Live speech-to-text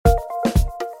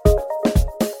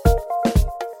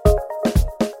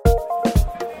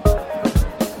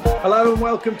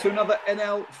welcome to another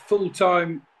NL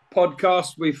Full-Time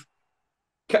podcast. We've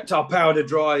kept our powder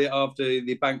dry after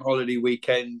the bank holiday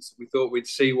weekend. We thought we'd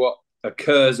see what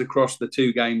occurs across the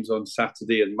two games on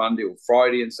Saturday and Monday, or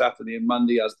Friday and Saturday and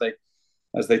Monday,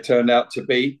 as they turned out to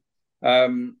be.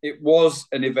 It was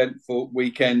an eventful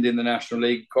weekend in the National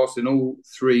League, of course, in all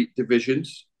three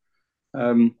divisions.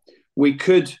 We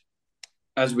could,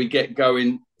 as we get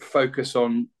going, focus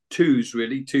on twos,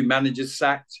 really. Two managers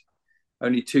sacked,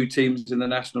 only two teams in the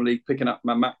National League picking up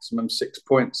a maximum 6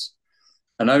 points,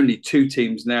 and only two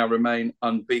teams now remain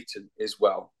unbeaten as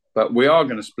well. But we are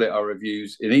going to split our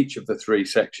reviews in each of the three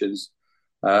sections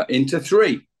into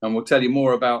three, and we'll tell you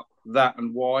more about that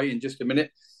and why in just a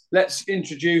minute. Let's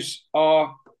introduce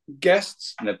our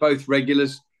guests, and they're both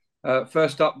regulars.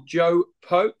 First up, Joe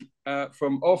Pope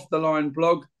from Off the Line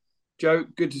blog. Joe,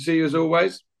 good to see you as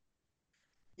always.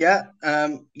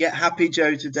 Happy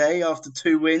Joe today after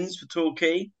two wins for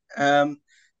Torquay.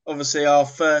 Obviously our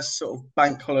first sort of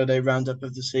bank holiday roundup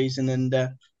of the season, and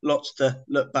lots to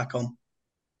look back on.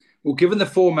 Well, given the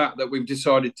format that we've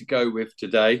decided to go with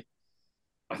today,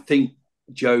 I think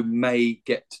Joe may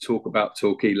get to talk about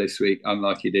Torquay this week,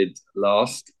 unlike he did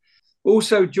last.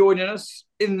 Also joining us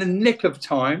in the nick of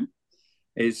time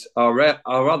is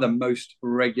our other most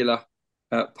regular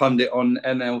pundit on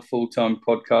NL Full-Time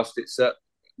podcast. It's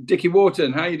Dickie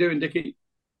Wharton. How are you doing, Dickie?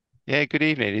 Yeah, good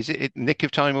evening. Is it nick of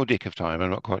time or dick of time?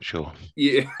 I'm not quite sure.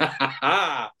 Yeah,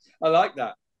 I like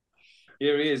that.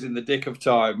 Here he is in the dick of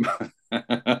time.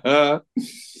 I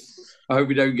hope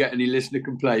we don't get any listener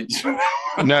complaints.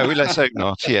 No, let's hope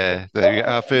not. Yeah,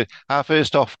 our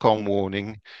first Ofcom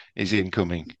warning is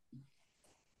incoming.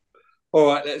 All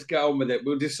right, let's get on with it.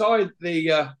 We'll decide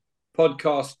the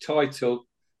podcast title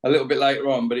a little bit later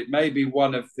on, but it may be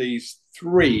one of these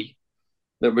three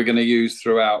that we're going to use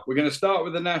throughout. We're going to start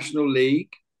with the National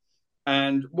League,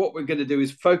 and what we're going to do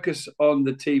is focus on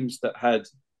the teams that had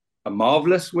a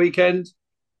marvellous weekend,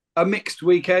 a mixed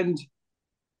weekend,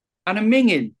 and a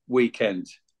minging weekend.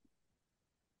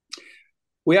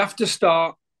 We have to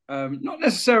start not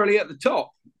necessarily at the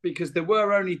top, because there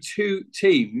were only two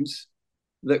teams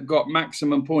that got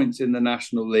maximum points in the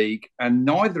National League, and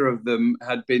neither of them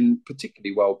had been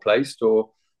particularly well placed or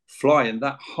flying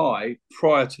that high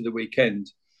prior to the weekend.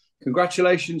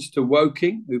 Congratulations to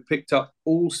Woking, who picked up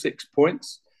all 6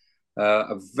 points.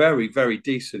 A very, very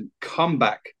decent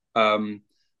comeback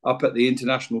up at the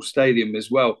International Stadium as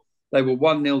well. They were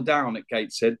 1-0 down at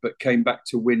Gateshead, but came back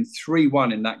to win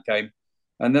 3-1 in that game.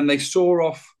 And then they saw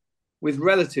off with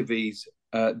relative ease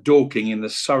Dorking in the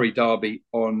Surrey Derby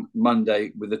on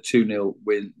Monday with a 2-0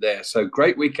 win there. So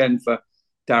great weekend for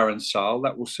Darren Sarll.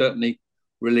 That will certainly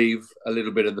relieve a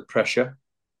little bit of the pressure.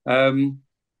 And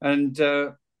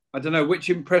I don't know, which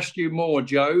impressed you more,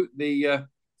 Joe? The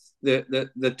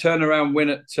turnaround win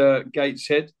at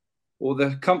Gateshead, or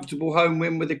the comfortable home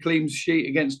win with a clean sheet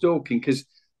against Dorking? Because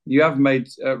you have made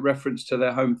reference to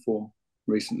their home form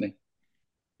recently.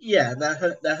 Yeah,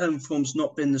 their home form's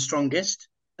not been the strongest,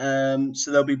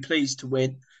 so they'll be pleased to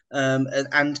win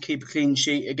and keep a clean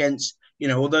sheet against,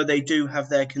 although they do have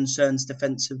their concerns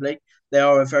defensively, they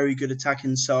are a very good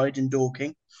attacking side in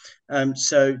Dorking.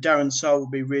 So Darren Sarll will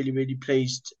be really, really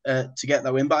pleased to get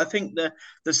that win. But I think the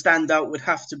standout would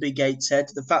have to be Gateshead.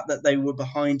 The fact that they were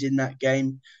behind in that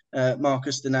game,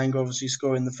 Marcus Denanga obviously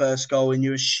scoring the first goal, and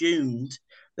you assumed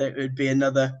that it would be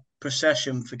another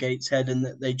procession for Gateshead and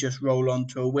that they just roll on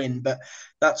to a win. But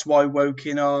that's why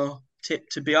Woking are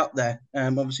tipped to be up there.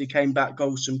 Obviously came back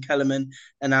goals from Kellerman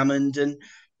and Hammond, and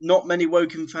not many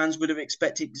Woking fans would have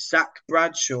expected Zach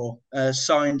Bradshaw,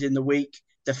 signed in the week,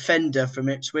 defender from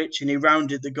Ipswich, and he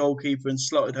rounded the goalkeeper and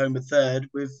slotted home a third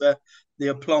with the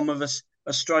aplomb of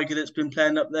a striker that's been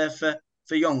playing up there for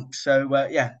Yonk. So,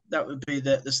 that would be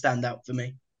the standout for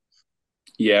me.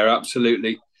 Yeah,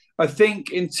 absolutely. I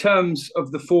think in terms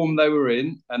of the form they were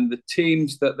in and the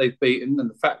teams that they've beaten and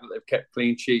the fact that they've kept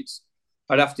clean sheets,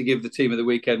 I'd have to give the team of the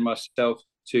weekend myself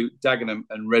to Dagenham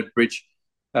and Redbridge.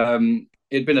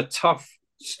 It'd been a tough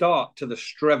start to the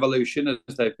Strevolution,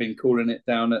 as they've been calling it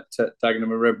down at Dagenham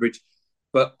and Redbridge.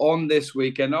 But on this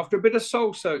weekend, after a bit of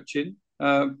soul searching,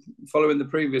 following the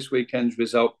previous weekend's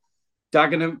result,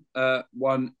 Dagenham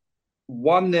won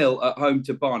 1-0 at home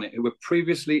to Barnet, who were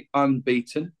previously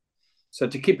unbeaten. So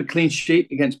to keep a clean sheet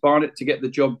against Barnet to get the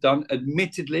job done,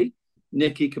 admittedly,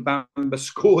 Nicky Kabamba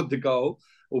scored the goal,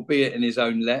 albeit in his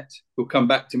own let. We'll come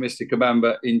back to Mr.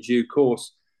 Kabamba in due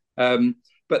course.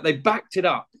 But they backed it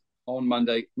up on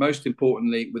Monday, most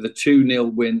importantly, with a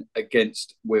 2-0 win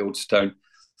against Wealdstone.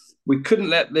 We couldn't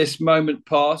let this moment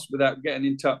pass without getting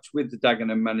in touch with the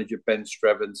Dagenham manager, Ben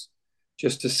Strevens,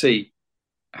 just to see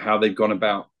how they've gone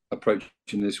about approaching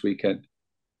this weekend.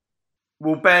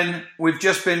 Well, Ben, we've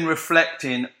just been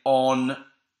reflecting on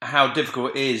how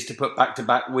difficult it is to put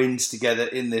back-to-back wins together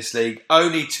in this league.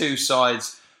 Only two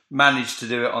sides managed to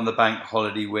do it on the bank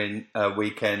holiday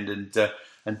weekend, and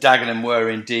Dagenham were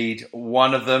indeed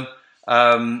one of them.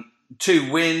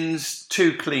 2 wins,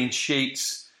 2 clean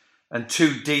sheets, and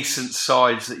 2 decent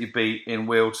sides that you beat in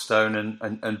Wealdstone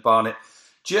and Barnet.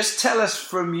 Just tell us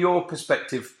from your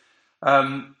perspective.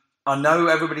 I know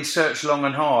everybody searched long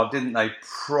and hard, didn't they,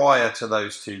 prior to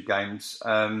those 2 games?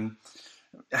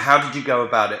 How did you go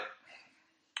about it?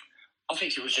 I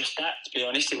think it was just that, to be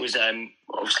honest. It was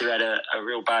obviously we had a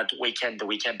real bad weekend the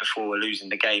weekend before losing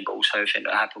the game, but also I think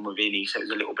that happened with Innie, so it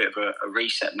was a little bit of a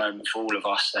reset moment for all of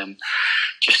us.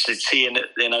 Just to seeing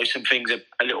that, some things are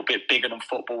a little bit bigger than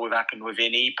football have happened with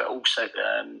Innie, but also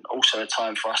a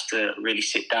time for us to really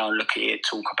sit down, look at it,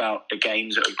 talk about the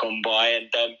games that have gone by, and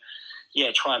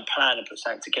try and plan and put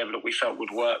something together that we felt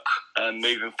would work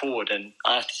moving forward. And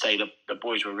I have to say the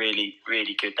boys were really,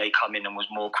 really good. They come in and was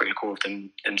more critical of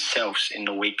themselves in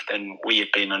the week than we had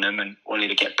been on them, and wanted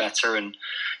to get better. And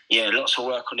lots of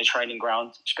work on the training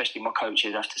ground, especially my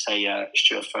coaches. I have to say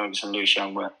Stuart Ferguson and Lewis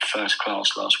Young were first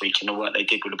class last week in the work they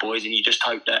did with the boys. And you just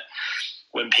hope that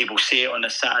when people see it on a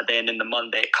Saturday and then the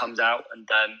Monday it comes out, and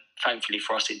thankfully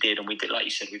for us it did, and we did, like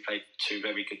you said, we played 2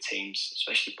 very good teams,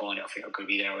 especially Barnet. I think are going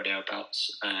to be there or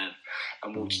thereabouts, and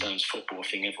Wealdstone's football. I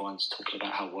think everyone's talking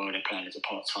about how well they're playing as a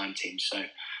part-time team. So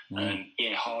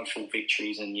hard fought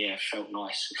victories, and felt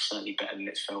nice. It's certainly better than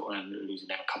it's felt losing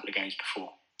them a couple of games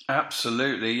before.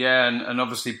 Absolutely, yeah, and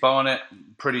obviously Barnet,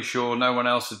 pretty sure no one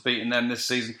else had beaten them this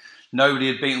season. Nobody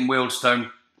had beaten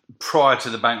Wealdstone prior to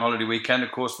the bank holiday weekend.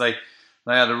 Of course, they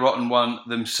had a rotten one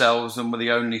themselves and were the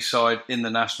only side in the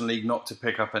National League not to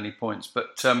pick up any points.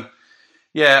 But a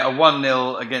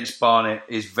 1-0 against Barnet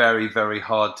is very, very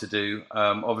hard to do.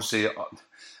 Obviously,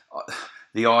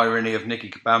 the irony of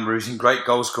Nicky Kabamba, who's in great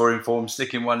goal-scoring form,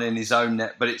 sticking one in his own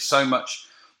net. But it's so much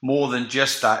more than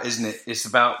just that, isn't it? It's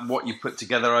about what you put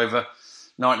together over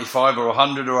 95 or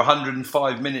 100 or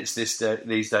 105 minutes these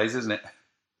days, isn't it?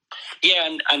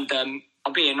 Yeah, and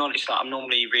I'm being honest, I'm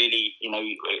normally really,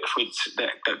 with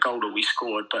the goal that we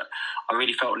scored, but I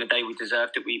really felt on the day we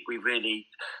deserved it. We really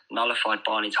nullified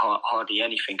Barney's hardly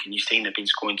anything, and you've seen they've been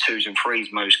scoring 2s and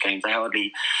 3s most games. They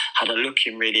hardly had a look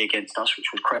in really against us, which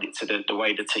was credit to the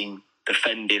way the team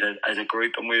defended as a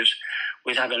group, and we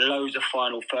was having loads of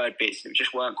final third bits that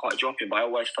just weren't quite dropping, but I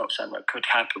always felt something that could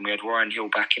happen. We had Ryan Hill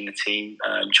back in the team,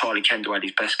 Charlie Kendall had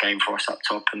his best game for us up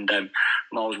top, and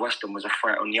Miles Weston was a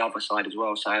threat on the other side as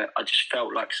well, so I just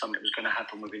felt like something was going to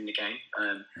happen within the game.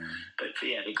 But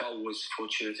the goal was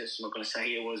fortuitous. I'm not going to say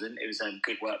it wasn't. It was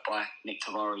good work by Nick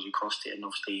Tavares who crossed it, and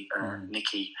obviously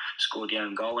Nicky scored the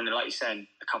own goal, and like you said,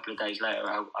 a couple of days later,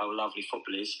 our lovely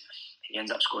footballers, he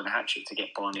ends up scoring a hat-trick to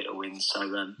get Barnet a win. So,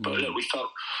 but look, we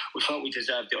felt we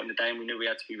deserved it on the day, and we knew we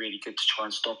had to be really good to try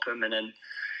and stop them. And then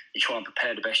you try and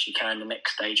prepare the best you can the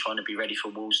next day, trying to be ready for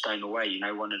Wealdstone away.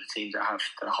 One of the teams that have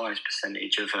the highest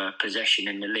percentage of possession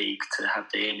in the league, to have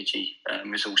the energy and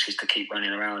resources to keep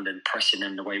running around and pressing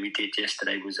them the way we did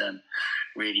yesterday was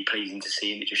really pleasing to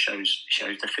see, and it just shows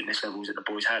the fitness levels that the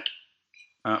boys had.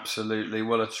 Absolutely.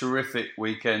 Well, a terrific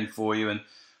weekend for you, and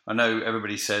I know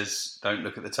everybody says don't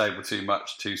look at the table too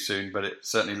much too soon, but it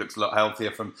certainly looks a lot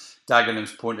healthier from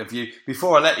Dagenham's point of view.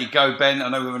 Before I let you go, Ben, I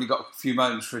know we've only got a few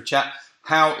moments for a chat.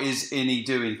 How is Innie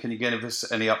doing? Can you give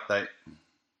us any update?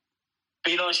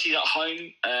 Being honest, he's at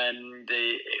home, and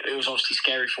it was obviously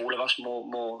scary for all of us,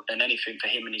 more than anything for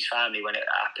him and his family when it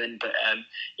happened. But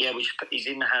he's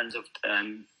in the hands of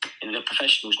the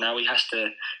professionals now. He has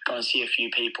to go and see a few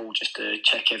people just to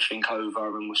check everything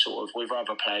over, and we're sort of, with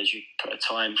other players, you put a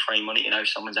time frame on it. If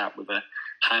someone's out with a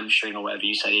hamstring or whatever,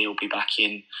 you say he'll be back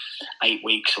in 8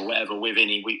 weeks or whatever. With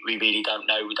Innie, we really don't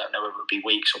know. We don't know whether it'll be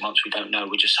weeks or months. We don't know.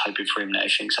 We're just hoping for him that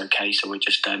everything's okay. So we're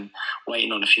just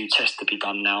waiting on a few tests to be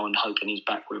done now and hoping he's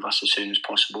back with us as soon as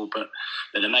possible. But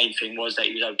the main thing was that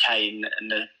he was okay,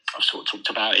 and I've sort of talked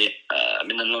about it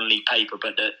in the non-league paper,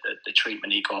 but the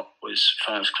treatment he got was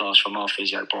first class from our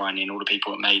physio, Brian, and all the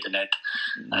people at Maidenhead.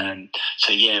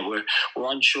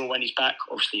 We're unsure when he's back.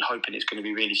 Obviously, hoping it's going to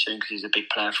be really soon because he's a big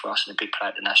player for us and a big player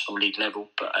at the National League level.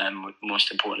 But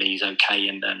most importantly, he's okay,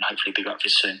 and hopefully be back for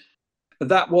soon.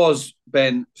 That was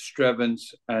Ben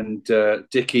Strevens, and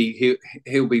Dickie.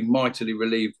 He'll be mightily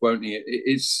relieved, won't he?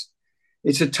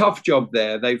 It's a tough job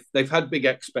there. They've had big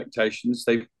expectations.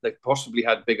 They've possibly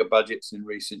had bigger budgets in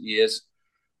recent years,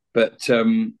 but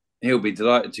he'll be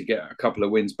delighted to get a couple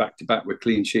of wins back to back with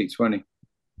clean sheets, won't he?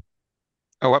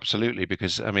 Oh, absolutely.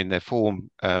 Because their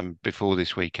form before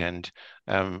this weekend,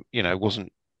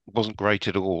 wasn't wasn't great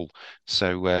at all.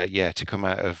 So yeah, to come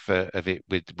out of it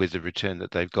with the return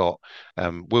that they've got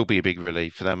will be a big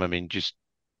relief for them. I mean, just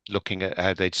looking at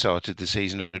how they'd started the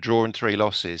season, a draw and three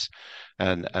losses,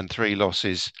 and three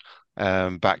losses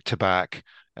back to back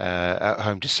at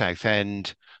home to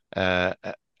Southend,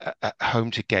 at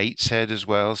home to Gateshead as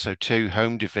well. So two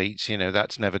home defeats.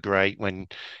 That's never great when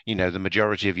the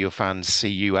majority of your fans see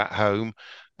you at home,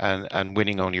 and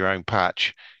winning on your own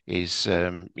patch is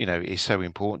so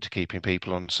important to keeping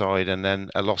people on side. And then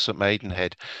a loss at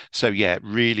Maidenhead. So yeah,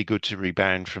 really good to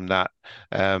rebound from that.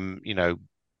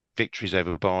 Victories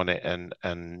over Barnet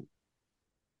and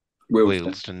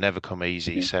Wealdstone never come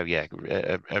easy. Yeah. So yeah,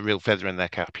 a real feather in their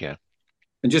cap, yeah.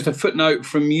 And just a footnote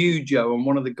from you, Joe, on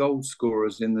one of the goal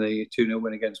scorers in the 2-0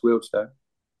 win against Wealdstone.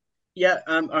 Yeah,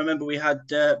 I remember we had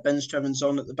Ben Strevens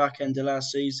on at the back end of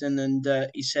last season, and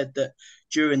he said that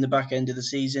during the back end of the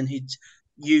season, he'd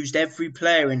used every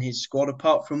player in his squad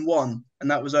apart from one,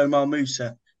 and that was Omar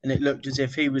Musa. And it looked as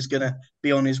if he was going to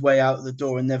be on his way out the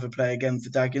door and never play again for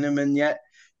Dagenham. And yet,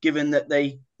 given that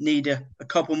they need a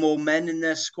couple more men in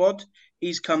their squad,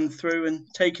 he's come through and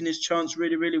taken his chance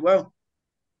really, really well.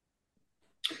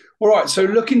 All right, so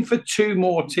looking for two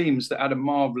more teams that had a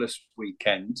marvellous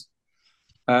weekend.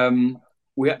 I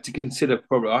had to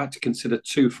consider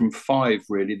 2 from 5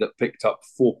 really that picked up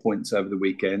 4 points over the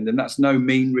weekend, and that's no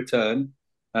mean return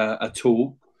at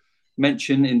all.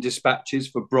 Mention in dispatches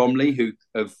for Bromley, who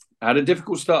have had a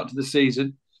difficult start to the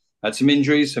season, had some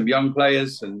injuries, some young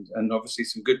players, and obviously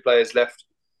some good players left.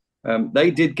 They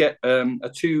did get a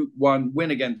 2-1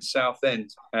 win against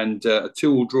Southend and a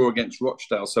 2-2 draw against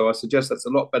Rochdale. So I suggest that's a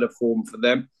lot better form for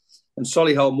them. And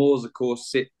Solihull Moors, of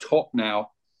course, sit top now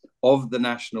of the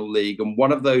National League and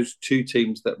one of those two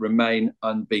teams that remain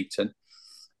unbeaten.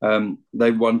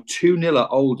 They won 2-0 at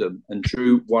Oldham and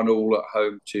drew 1-1 at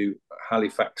home to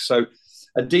Halifax. So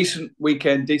a decent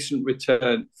weekend, decent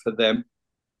return for them.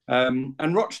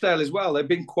 And Rochdale as well. They've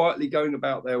been quietly going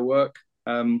about their work.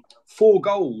 4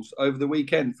 goals over the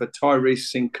weekend for Tyrese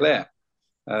Sinclair,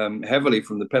 heavily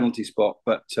from the penalty spot.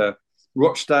 But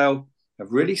Rochdale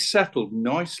have really settled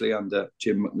nicely under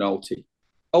Jim McNulty.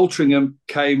 Altrincham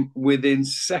came within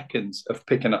seconds of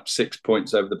picking up 6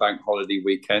 points over the bank holiday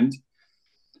weekend.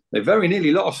 They very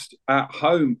nearly lost at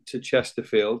home to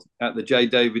Chesterfield at the J.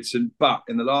 Davidson, but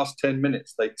in the last 10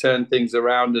 minutes, they turned things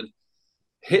around and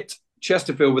hit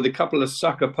Chesterfield with a couple of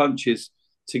sucker punches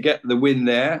to get the win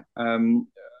there.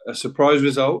 A surprise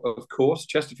result, of course.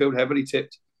 Chesterfield heavily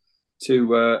tipped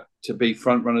to be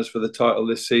front runners for the title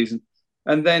this season.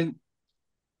 And then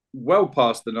well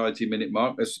past the 90-minute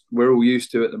mark, as we're all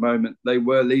used to at the moment, they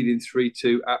were leading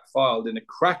 3-2 at Fylde in a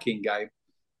cracking game.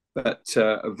 But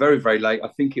very, very late, I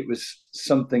think it was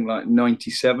something like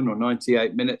 97 or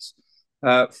 98 minutes,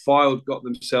 Fylde got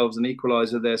themselves an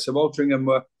equaliser there. So Altrincham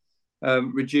were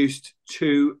reduced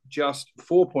to just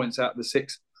 4 points out of the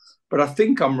 6. But I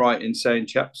think I'm right in saying,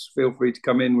 chaps, feel free to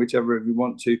come in, whichever of you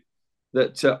want to,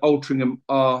 that Altrincham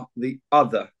are the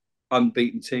other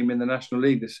unbeaten team in the National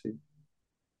League this season.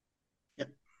 Yep.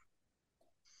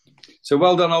 So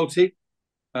well done, Alty.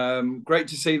 Great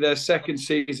to see their second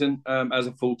season as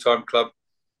a full-time club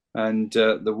and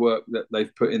the work that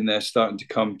they've put in there starting to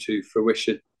come to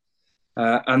fruition.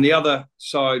 And the other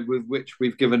side with which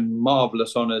we've given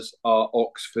marvellous honours are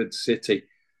Oxford City.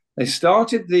 They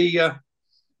started the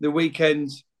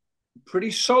weekend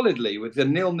pretty solidly with a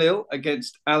 0-0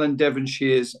 against Alan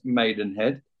Devonshire's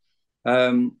Maidenhead.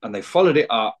 And they followed it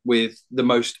up with the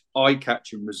most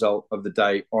eye-catching result of the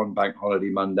day on Bank Holiday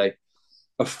Monday.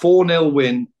 A 4-0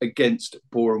 win against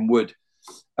Boreham Wood.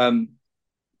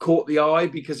 Caught the eye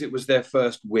because it was their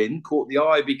first win. Caught the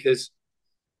eye because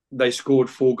they scored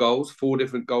 4 goals, 4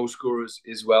 different goal scorers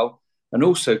as well. And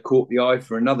also caught the eye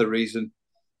for another reason.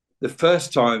 The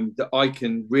first time that I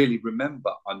can really remember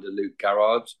under Luke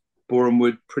Garrard, Boreham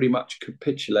Wood pretty much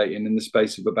capitulating in the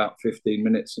space of about 15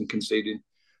 minutes and conceding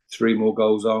 3 more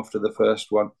goals after the first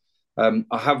one.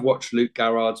 I have watched Luke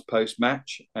Garrard's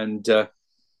post-match, and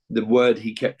the word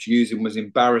he kept using was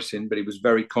embarrassing, but he was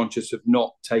very conscious of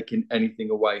not taking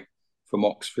anything away from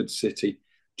Oxford City.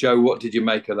 Joe, what did you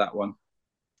make of that one?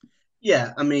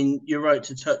 Yeah, I mean, you're right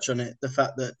to touch on it. The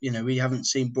fact that, we haven't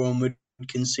seen Boreham Wood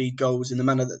concede goals in the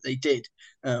manner that they did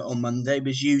on Monday,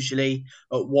 because usually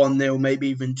at 1-0, maybe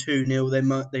even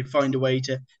 2-0, they find a way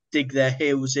to dig their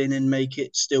heels in and make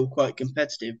it still quite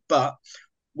competitive. But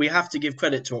we have to give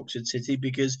credit to Oxford City,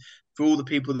 because for all the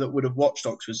people that would have watched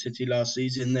Oxford City last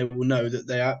season, they will know that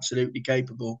they're absolutely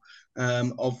capable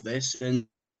of this. And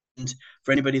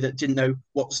for anybody that didn't know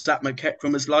what Zach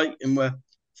McEachran was like and were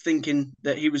thinking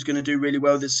that he was going to do really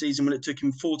well this season when it took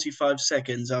him 45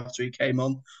 seconds after he came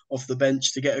on off the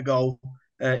bench to get a goal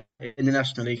in the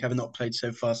National League, having not played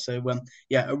so far. So,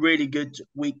 a really good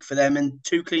week for them and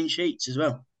 2 clean sheets as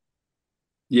well.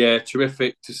 Yeah,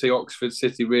 terrific to see Oxford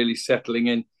City really settling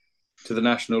in to the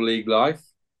National League life.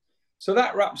 So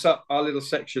that wraps up our little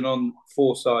section on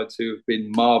 4 sides who have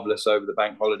been marvellous over the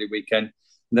bank holiday weekend.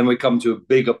 And then we come to a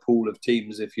bigger pool of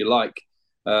teams, if you like,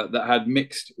 that had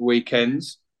mixed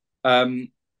weekends. Quite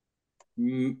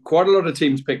a lot of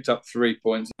teams picked up 3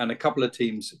 points and a couple of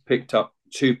teams picked up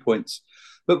 2 points.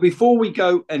 But before we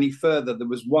go any further, there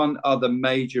was one other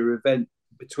major event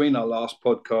between our last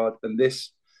podcast and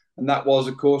this, and that was,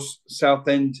 of course,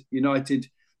 Southend United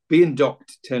being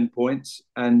docked 10 points.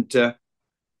 And,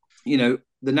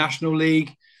 the National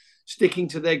League sticking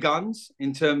to their guns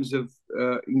in terms of,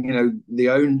 the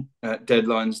own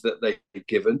deadlines that they've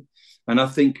given. And I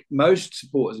think most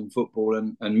supporters in football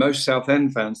and most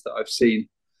Southend fans that I've seen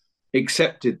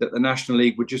accepted that the National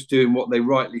League were just doing what they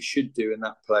rightly should do in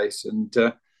that place. And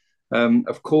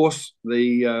of course,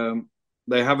 they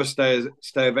have a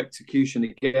stay of execution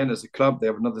again as a club. They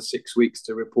have another 6 weeks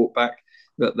to report back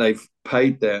that they've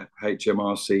paid their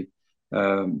HMRC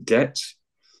debts.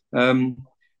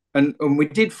 And we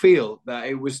did feel that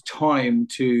it was time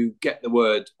to get the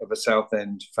word of a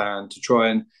Southend fan to try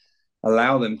and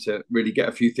allow them to really get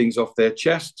a few things off their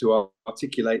chest, to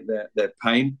articulate their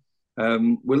pain.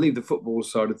 We'll leave the football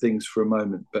side of things for a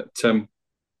moment, but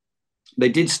they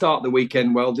did start the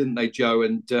weekend well, didn't they, Joe?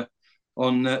 And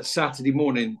on Saturday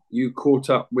morning, you caught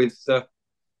up with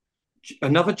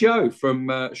another Joe from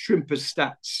Shrimpers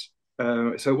Stats.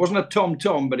 So it wasn't a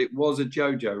Tom, but it was a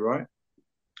Jojo, right?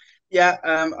 Yeah,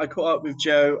 I caught up with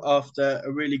Joe after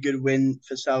a really good win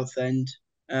for Southend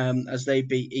as they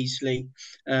beat Eastleigh.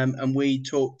 And we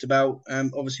talked about,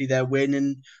 obviously, their win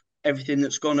and everything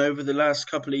that's gone over the last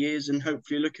couple of years and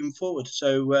hopefully looking forward.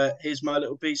 So here's my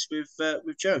little piece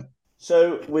with Joe.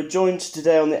 So we're joined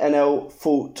today on the NL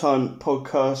Full-Time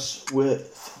Podcast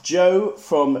with Joe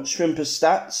from Shrimpers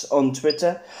Stats on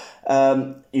Twitter.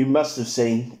 You must have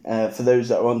seen, for those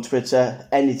that are on Twitter,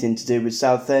 anything to do with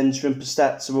Southend. Shrimpers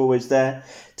Stats are always there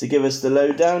to give us the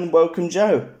lowdown. Welcome,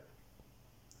 Joe.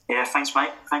 Yeah, thanks,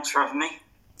 mate. Thanks for having me.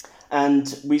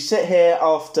 And we sit here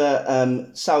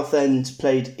after Southend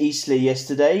played Eastleigh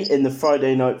yesterday in the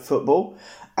Friday night football.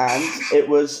 And it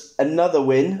was another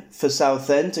win for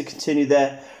Southend to continue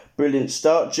their brilliant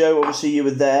start. Joe, obviously you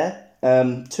were there,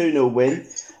 2-0 win.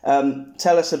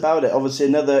 Tell us about it. Obviously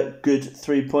another good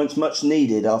 3 points, much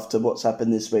needed after what's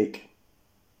happened this week.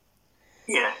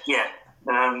 Yeah.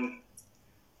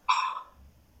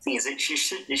 Thing is, it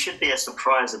should be a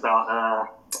surprise about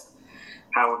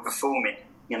how we're performing,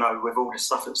 with all the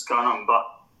stuff that's going on. But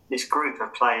this group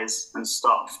of players and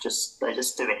staff, they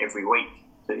just do it every week.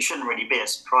 So it shouldn't really be a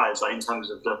surprise, in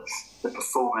terms of the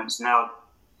performance now,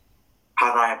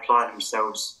 how they apply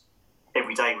themselves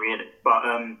every day, really. But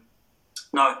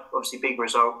no, obviously big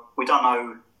result. We don't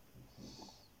know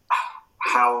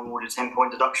how the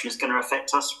 10-point deduction is going to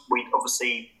affect us. We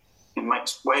obviously, it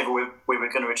makes whatever we were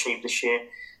going to achieve this year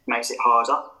makes it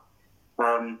harder.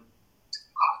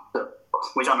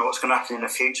 We don't know what's going to happen in the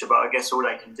future, but I guess all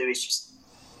they can do is just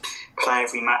play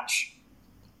every match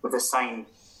with the same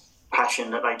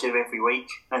passion that they do every week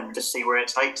and just see where it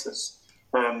takes us.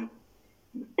 In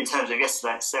terms of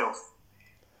yesterday itself,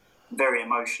 very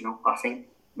emotional, I think.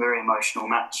 Very emotional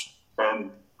match.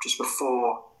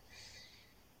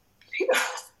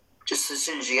 Just as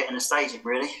soon as you get in the stadium,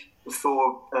 really,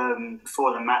 before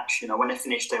the match, when they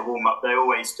finish their warm up, they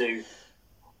always do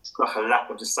like a lap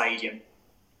of the stadium,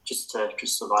 just to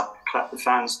clap the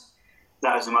fans.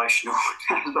 That was emotional.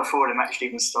 Before the match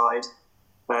even started.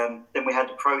 Then we had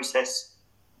the protest,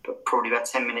 but probably about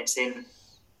 10 minutes in.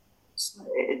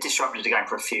 It disrupted the game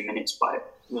for a few minutes, but it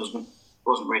wasn't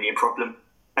really a problem.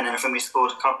 And then I think we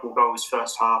scored a couple of goals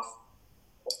first half,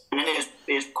 and then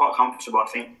it was quite comfortable, I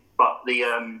think. But like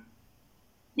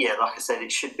I said,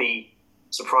 it should be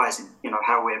surprising,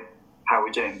 how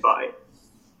we're doing. But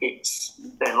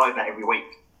they're like that every week.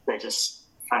 They're just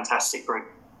fantastic group,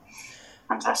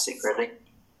 fantastic, really.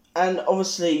 And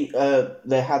obviously,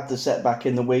 they had the setback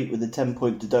in the week with the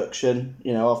 10-point deduction,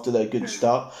 after their good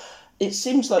start. It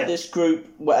seems like this group,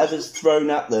 whatever's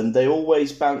thrown at them, they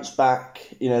always bounce back.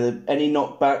 Any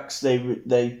knockbacks,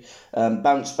 they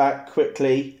bounce back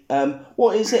quickly.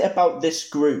 What is it about this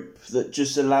group that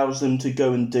just allows them to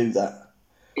go and do that?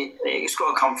 It's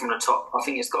got to come from the top. I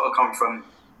think it's got to come from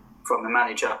the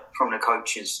manager, from the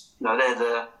coaches. They're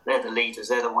the leaders.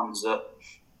 They're the ones that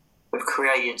have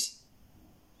created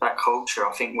that culture,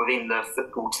 I think, within the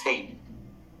football team.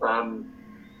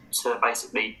 to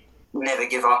basically never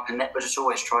give up and just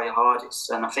always try your hardest.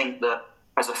 And I think that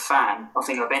as a fan, I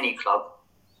think of any club,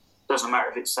 doesn't matter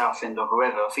if it's Southend or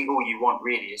whoever, I think all you want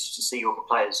really is to see your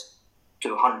players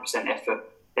do 100% effort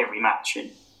every match.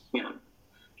 And,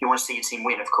 you want to see your team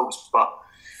win, of course, but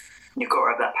you've got to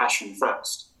have that passion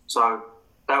first. So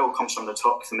that all comes from the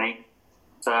top for me.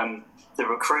 The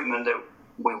recruitment that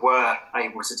we were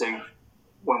able to do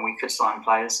when we could sign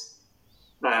players,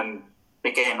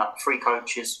 again, like 3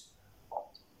 coaches,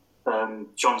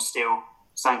 John Steele,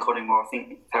 Stan Collingwood, I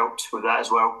think helped with that as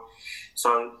well.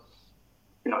 So,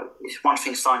 it's one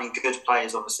thing signing good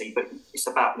players, obviously, but it's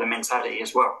about the mentality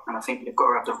as well. And I think you've got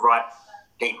to have the right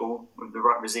people with the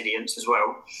right resilience as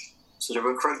well. So the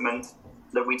recruitment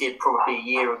that we did probably a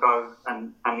year ago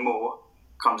and more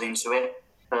comes into it.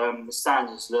 The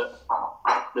standards that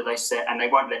they set, and they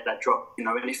won't let that drop. And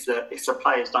if the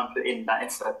players don't put in that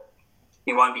effort,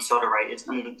 it won't be tolerated.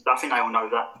 And I think they all know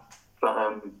that.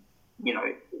 But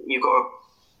you've got to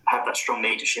have that strong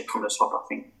leadership from the top, I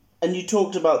think. And you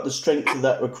talked about the strength of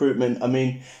that recruitment. I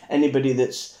mean, anybody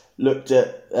that's looked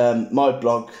at my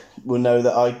blog will know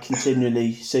that I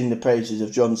continually sing the praises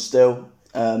of John Still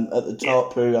at the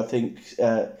top, who I think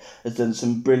has done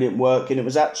some brilliant work. And it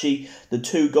was actually the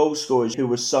 2 goal scorers who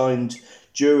were signed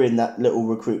during that little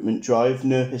recruitment drive,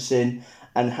 Nur Hussain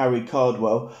and Harry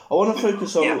Cardwell. I want to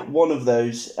focus on one of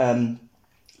those,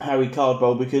 Harry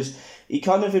Cardwell, because he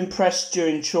kind of impressed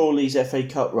during Chorley's FA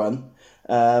Cup run.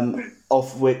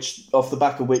 Off the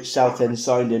back of which Southend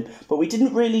signed him, but we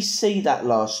didn't really see that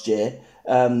last year.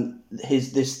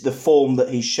 The form that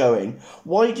he's showing.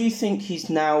 Why do you think he's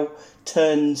now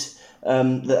turned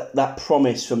that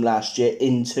promise from last year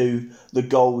into the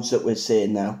goals that we're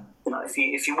seeing now?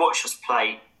 If you watch us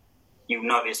play, you'll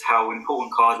notice how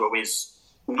important Cardwell is,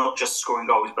 not just scoring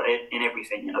goals, but in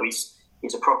everything.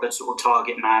 He's a proper sort of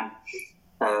target man.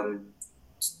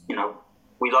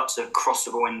 We like to cross the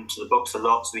ball into the box a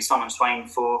lot, so he's someone to aim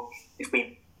for. If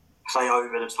we play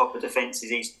over the top of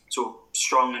defences, he's sort of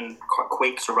strong and quite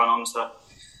quick to run onto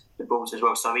the balls as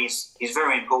well. So he's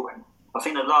very important. I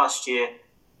think that last year,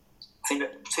 2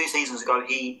 seasons ago,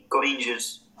 he got injured,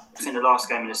 I think the last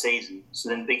game of the season. So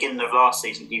then the beginning of last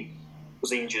season, he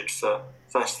was injured for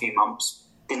the first few months,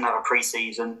 didn't have a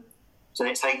pre-season. So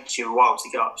it takes you a while to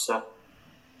get up to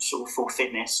sort of full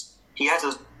fitness. He had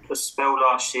a spell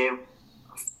last year,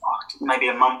 maybe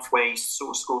a month, where he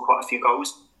sort of scored quite a few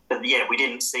goals. But we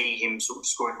didn't see him sort of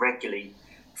scoring regularly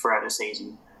throughout the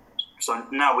season. So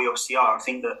now we obviously are. I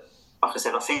think that, like I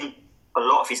said, I think a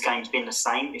lot of his game's been the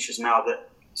same. It's just now that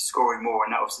he's scoring more,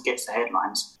 and that obviously gets the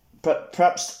headlines. But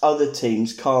perhaps other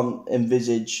teams can't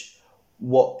envisage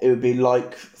what it would be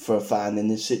like for a fan in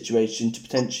this situation to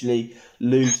potentially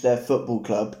lose their football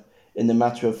club in the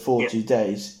matter of 40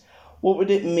 days. What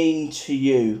would it mean to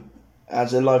you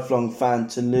as a lifelong fan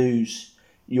to lose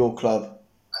your club?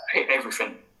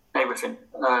 Everything.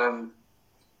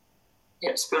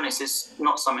 To be honest, it's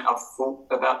not something I've thought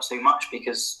about too much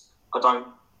because I don't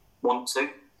want to.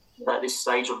 At this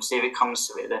stage, obviously, if it comes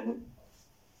to it, then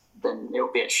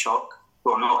it'll be a shock.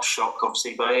 Well, not a shock,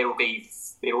 obviously, but it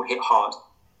will hit hard.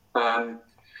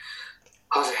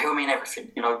 It'll mean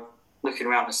everything. Looking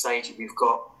around the stadium, we've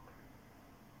got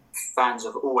fans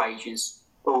of all ages,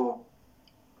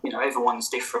 everyone's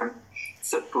different.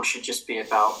 Football should just be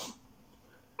about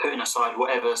putting aside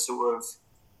whatever sort of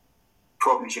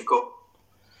problems you've got,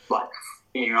 like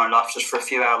in your own life, just for a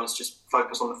few hours, just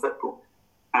focus on the football.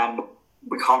 And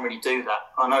we can't really do that.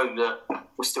 I know that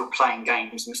we're still playing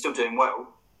games and we're still doing well,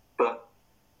 but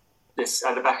this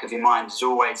at the back of your mind is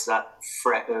always that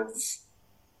threat of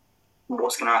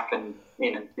what's going to happen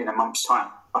in a month's time.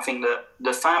 I think that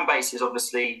the fan base is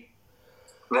obviously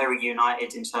very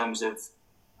united in terms of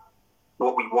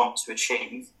what we want to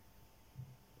achieve,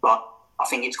 but I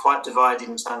think it's quite divided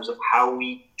in terms of how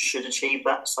we should achieve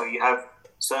that. So you have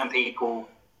certain people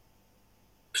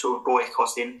sort of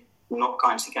boycotting, not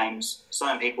going to games,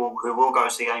 certain people who will go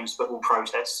to games but will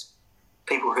protest,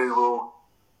 people who will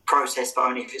protest but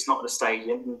only if it's not at the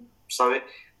stadium. So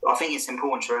I think it's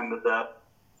important to remember that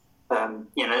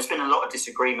there's been a lot of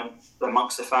disagreement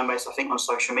amongst the fan base, I think, on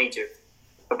social media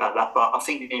about that, but I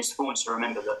think it's important to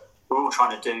remember that we're all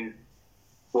trying to do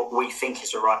what we think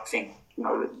is the right thing.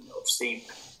 Obviously,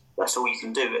 that's all you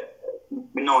can do.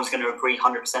 No one's going to agree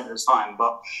 100% of the time,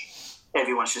 but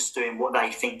everyone's just doing what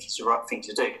they think is the right thing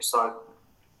to do. So,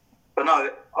 but no,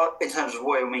 in terms of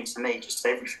what it means to me, just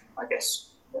everything, I guess.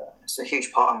 It's a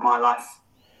huge part of my life.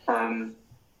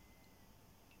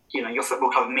 Your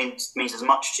football club means as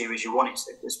much to you as you want it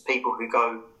to. There's people who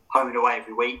go home and away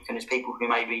every week, and there's people who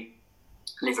maybe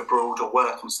live abroad or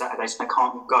work on Saturdays and they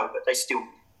can't go, but they still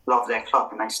love their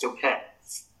club and they still care.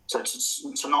 So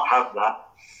to not have that,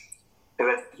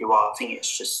 whoever you are, I think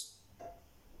it's just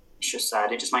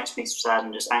sad. It just makes me sad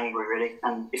and just angry, really.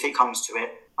 And if it comes to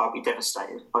it, I'll be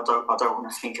devastated. I don't want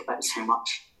to think about it too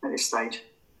much at this stage.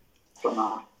 But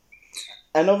no.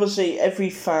 And obviously, every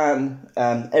fan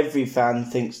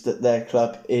thinks that their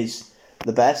club is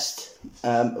the best,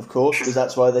 of course, because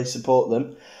that's why they support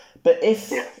them. But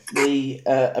if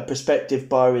a prospective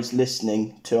buyer is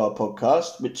listening to our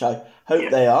podcast, which I hope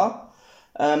they are,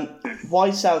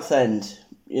 why Southend?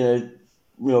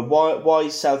 Why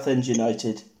Southend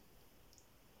United?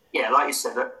 Yeah, like you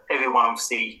said, everyone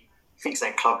obviously thinks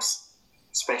their club's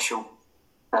special,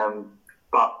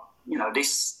 but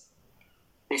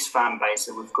this fan base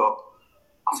that we've got,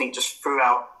 I think just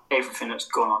throughout everything that's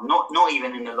gone on, not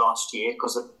even in the last year,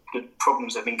 because the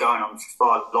problems have been going on for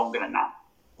far longer than that.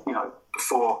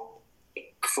 Before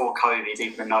COVID,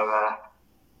 even though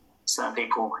certain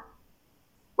people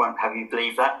won't have you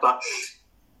believe that, but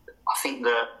I think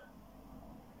that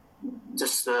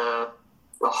just the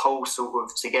whole sort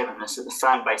of togetherness that the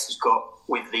fan base has got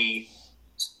with the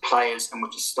players and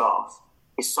with the staff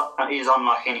is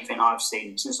unlike anything I've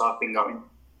seen since I've been going.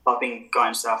 I've been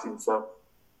going Southend for,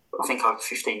 I think, over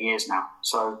 15 years now.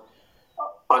 So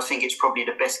I think it's probably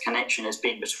the best connection has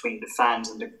been between the fans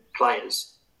and the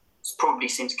players. It's probably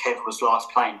since Kev was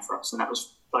last playing for us, and that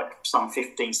was like some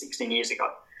 15, 16 years ago.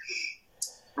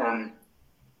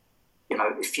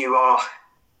 If you are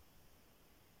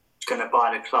going to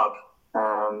buy the club,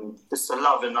 there's the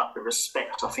love and the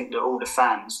respect, I think, that all the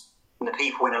fans and the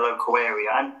people in the local area,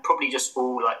 and probably just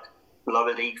all like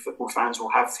lower league football fans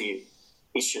will have for you.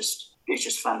 It's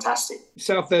just fantastic.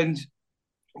 Southend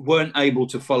weren't able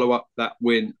to follow up that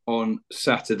win on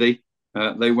Saturday.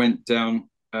 They went down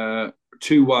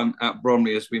 2-1 at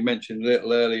Bromley, as we mentioned a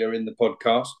little earlier in the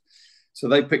podcast. So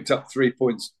they picked up 3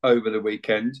 points over the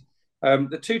weekend.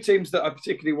 The two teams that I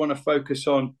particularly want to focus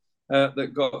on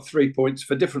that got 3 points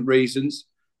for different reasons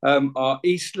are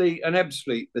Eastleigh and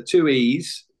Ebbsfleet, the two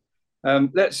E's.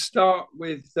 Let's start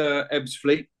with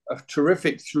Ebbsfleet, a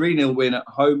terrific 3-0 win at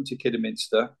home to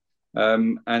Kidderminster.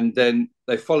 And then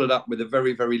they followed up with a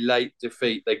very, very late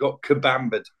defeat. They got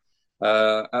kabambered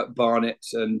at Barnet,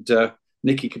 and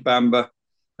Nicky Kabamba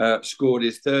scored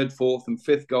his third, fourth and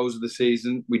fifth goals of the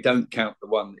season. We don't count the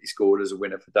one that he scored as a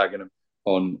winner for Dagenham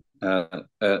on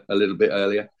a little bit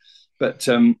earlier. But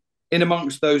in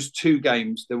amongst those two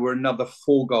games, there were another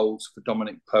 4 goals for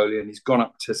Dominic Poley, and he's gone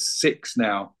up to 6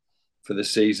 now for the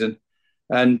season.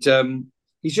 And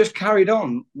he's just carried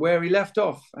on where he left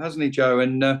off, hasn't he, Joe?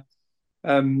 And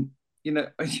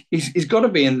he's got to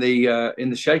be in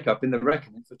the shake-up, in the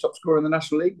reckoning for top scorer in the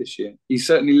National League this year. He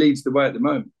certainly leads the way at the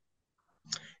moment.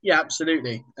 Yeah,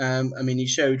 absolutely. He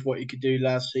showed what he could do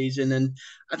last season, and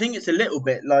I think it's a little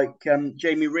bit like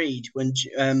Jamie Reid when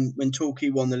Torquay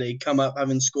won the league, come up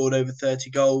having scored over 30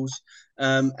 goals,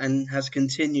 and has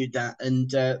continued that.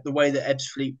 And the way that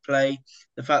Ebbsfleet play,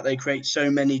 the fact they create so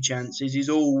many chances, he's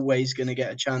always going to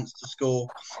get a chance to score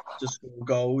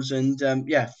goals. And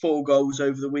 4 goals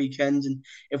over the weekend. And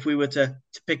if we were to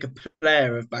pick a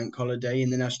player of Bank Holiday in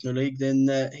the National League,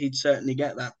 then he'd certainly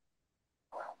get that.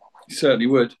 He certainly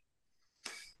would.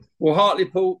 Well,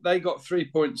 Hartlepool, they got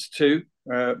 3 points too,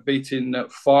 beating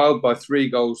Fylde by 3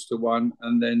 goals to 1,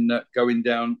 and then going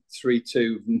down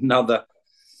 3-2.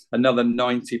 Another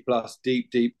 90 plus,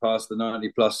 deep past the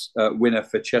 90 plus winner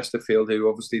for Chesterfield, who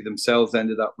obviously themselves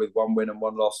ended up with 1 win and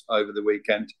 1 loss over the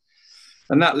weekend.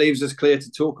 And that leaves us clear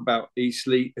to talk about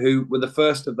Eastleigh, who were the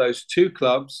first of those 2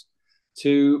 clubs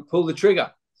to pull the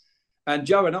trigger. And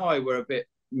Joe and I were a bit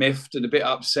miffed and a bit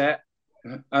upset.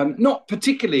 Not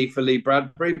particularly for Lee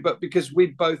Bradbury, but because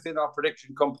we'd both in our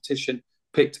prediction competition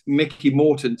picked Mickey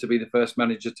Morton to be the first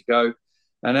manager to go.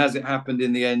 And as it happened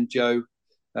in the end, Joe,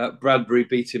 Bradbury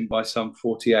beat him by some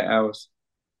 48 hours.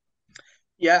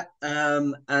 Yeah,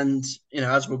 and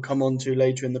as we'll come on to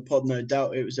later in the pod, no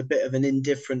doubt, it was a bit of an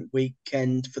indifferent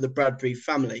weekend for the Bradbury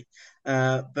family.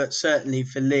 But certainly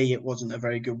for Lee, it wasn't a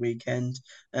very good weekend.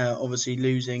 Obviously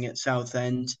losing at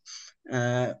Southend,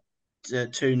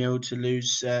 2-0 to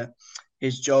lose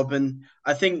his job. And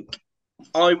I think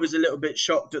I was a little bit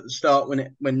shocked at the start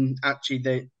when actually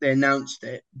they announced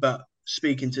it. But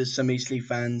speaking to some Eastleigh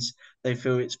fans, they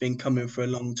feel it's been coming for a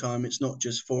long time. It's not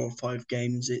just 4 or 5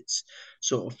 games. It's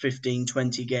sort of 15,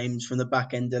 20 games from the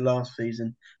back end of last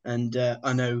season. And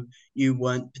I know you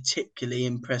weren't particularly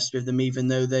impressed with them, even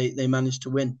though they managed to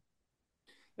win.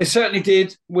 They certainly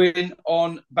did win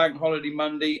on Bank Holiday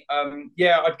Monday.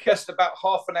 I'd guessed about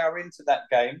half an hour into that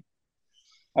game,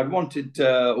 I'd wanted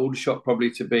Aldershot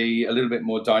probably to be a little bit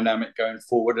more dynamic going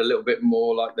forward, a little bit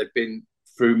more like they've been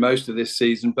through most of this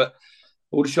season. But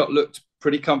Aldershot looked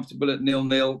pretty comfortable at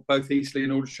 0-0. Both Eastleigh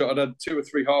and Aldershot had 2 or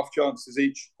 3 half chances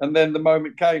each. And then the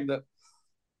moment came that,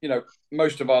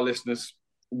 most of our listeners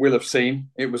will have seen.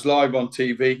 It was live on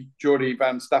TV. Jordy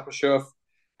van Stappershoef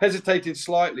hesitated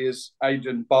slightly as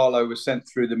Adrian Barlow was sent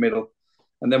through the middle.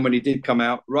 And then when he did come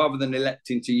out, rather than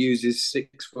electing to use his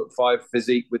 6'5"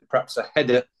 physique with perhaps a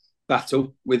header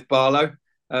battle with Barlow,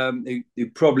 who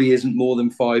probably isn't more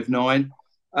than 5'9",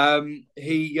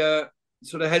 he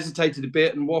sort of hesitated a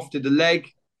bit and wafted a leg,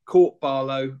 caught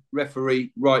Barlow.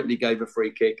 Referee rightly gave a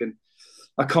free kick, and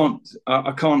I can't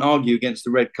argue against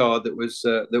the red card that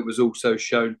was also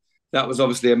shown. That was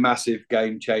obviously a massive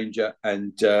game changer,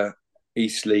 and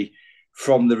Eastleigh,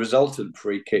 from the resultant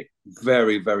free kick,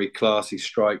 very, very classy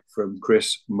strike from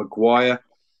Chris Maguire,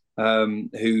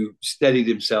 who steadied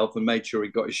himself and made sure he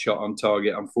got his shot on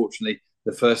target. Unfortunately,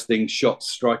 the first thing shot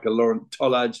striker Laurent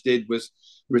Tollage did was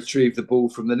retrieve the ball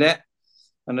from the net.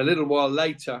 And a little while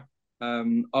later,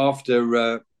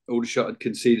 after Aldershot had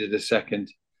conceded a second,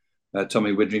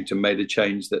 Tommy Widrington made a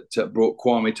change that brought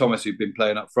Kwame Thomas, who'd been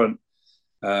playing up front,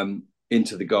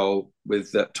 into the goal,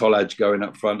 with Tollage going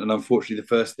up front. And unfortunately, the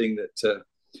first thing that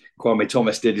Kwame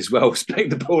Thomas did as well was take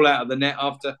the ball out of the net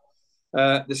after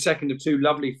the second of 2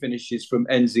 lovely finishes from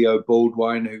Enzio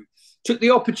Baldwin, who took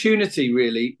the opportunity,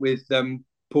 really, with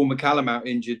Paul McCallum out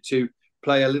injured, to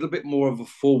play a little bit more of a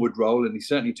forward role, and he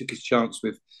certainly took his chance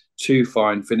with 2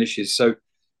 fine finishes. So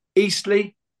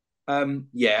Eastleigh,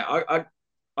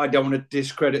 I don't want to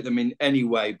discredit them in any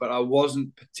way, but I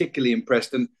wasn't particularly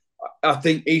impressed. And I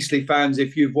think Eastleigh fans,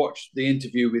 if you've watched the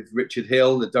interview with Richard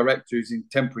Hill, the director who's in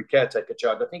temporary caretaker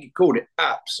charge, I think he called it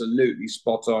absolutely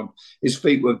spot on. His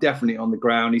feet were definitely on the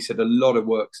ground. He said a lot of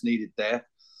work's needed there.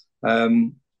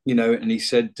 And he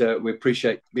said, we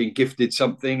appreciate being gifted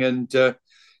something, and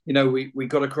we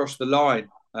got across the line.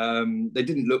 They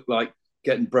didn't look like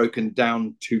getting broken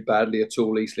down too badly at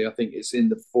all, Eastleigh. I think it's in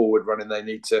the forward running they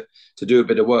need to do a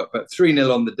bit of work. But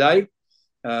 3-0 on the day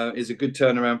is a good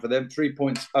turnaround for them. 3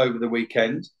 points over the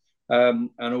weekend.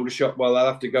 And Aldershot, well, they'll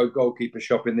have to go goalkeeper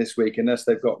shopping this week, unless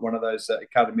they've got one of those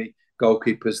academy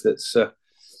goalkeepers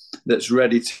that's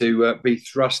ready to be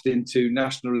thrust into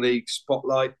National League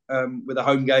spotlight with a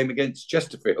home game against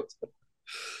Chesterfield.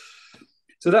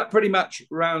 So that pretty much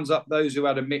rounds up those who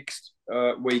had a mixed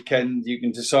weekend. You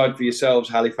can decide for yourselves,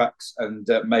 Halifax and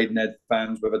Maidenhead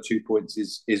fans, whether 2 points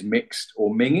is mixed or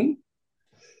minging.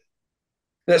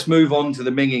 Let's move on to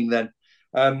the minging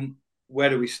then. Where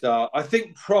do we start? I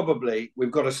think probably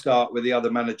we've got to start with the other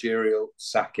managerial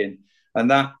sacking, and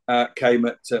that came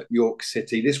at York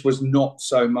City. This was not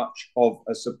so much of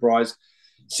a surprise.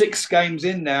 6 games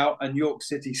in now, and York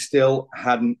City still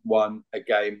hadn't won a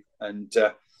game. And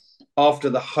after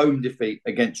the home defeat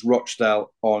against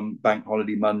Rochdale on Bank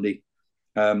Holiday Monday,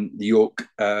 the York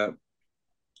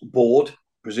board,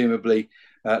 presumably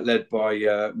led by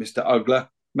Mr. Ugler,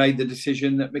 made the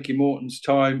decision that Mickey Morton's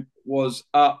time was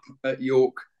up at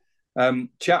York.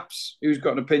 Chaps, who's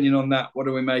got an opinion on that? What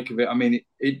do we make of it? I mean,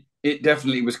 it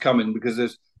definitely was coming, because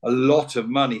there's a lot of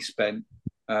money spent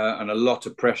and a lot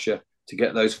of pressure to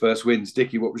get those first wins.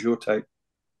 Dickie, what was your take?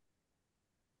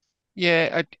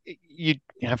 Yeah, you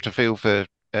have to feel for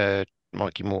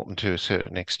Mikey Morton to a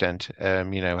certain extent.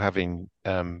 Having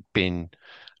been,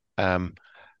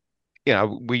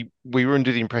 we were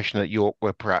under the impression that York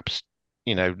were perhaps,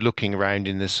 looking around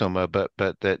in the summer, but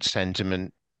that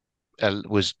sentiment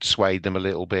was swayed them a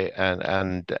little bit,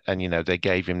 and they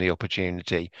gave him the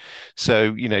opportunity.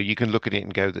 So you can look at it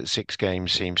and go that 6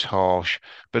 games seems harsh,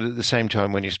 but at the same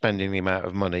time, when you're spending the amount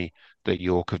of money that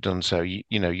York have done, so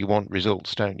you want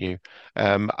results, don't you?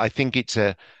 I think it's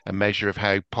a measure of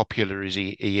how popular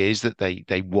he is, that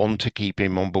they want to keep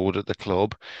him on board at the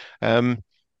club, and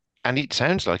it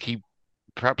sounds like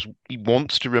perhaps he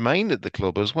wants to remain at the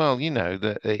club as well.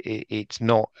 That it's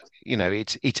not,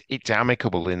 it's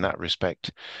amicable in that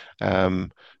respect.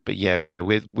 But yeah,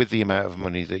 with the amount of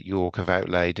money that York have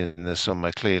outlaid in the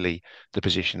summer, clearly the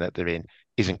position that they're in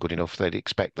isn't good enough. They'd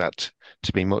expect that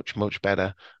to be much, much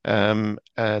better. And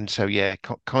so yeah,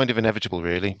 kind of inevitable,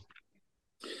 really.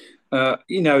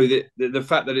 The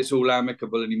fact that it's all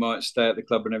amicable and he might stay at the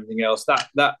club and everything else,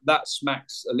 that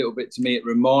smacks a little bit to me. It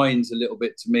reminds a little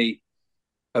bit to me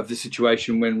of the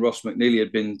situation when Ross McNeely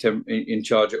had been in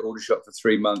charge at Aldershot for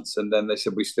 3 months, and then they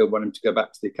said, we still want him to go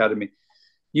back to the academy.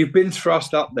 You've been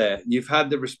thrust up there. You've had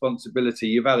the responsibility.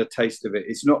 You've had a taste of it.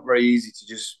 It's not very easy to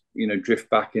just, drift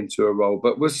back into a role.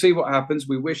 But we'll see what happens.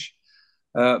 We wish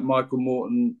Michael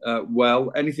Morton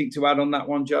well. Anything to add on that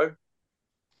one, Joe?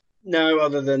 No,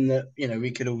 other than that,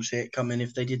 we could all see it coming.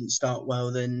 If they didn't start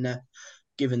well, then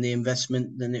given the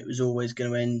investment, then it was always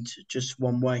going to end just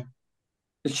one way.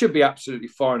 It should be absolutely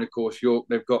fine, of course. York,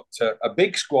 they've got a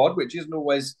big squad, which isn't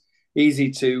always easy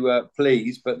to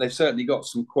please, but they've certainly got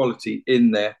some quality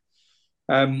in there.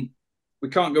 We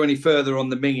can't go any further on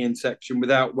the Mingin section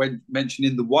without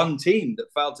mentioning the one team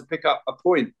that failed to pick up a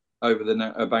point over the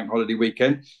bank holiday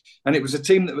weekend. And it was a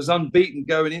team that was unbeaten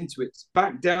going into it. It's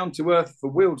back down to earth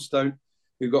for Wealdstone,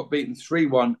 who got beaten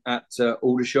 3-1 at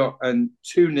Aldershot and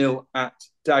 2-0 at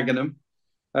Dagenham.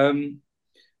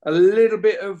 A little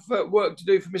bit of work to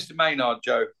do for Mr. Maynard,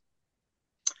 Joe.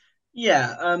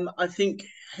 Yeah, I think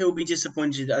he'll be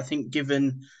disappointed. I think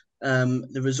given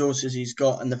the resources he's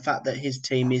got and the fact that his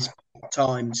team is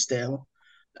part-time still,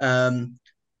 I'm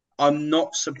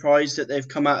not surprised that they've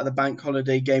come out of the bank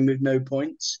holiday game with no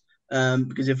points.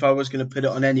 Because if I was going to put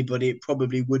it on anybody, it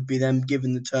probably would be them,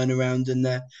 given the turnaround and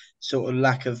their sort of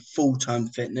lack of full-time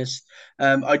fitness.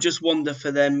 I just wonder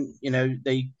for them,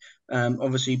 they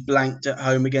obviously blanked at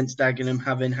home against Dagenham,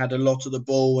 having had a lot of the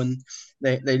ball, and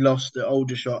they lost at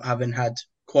Aldershot, having had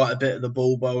quite a bit of the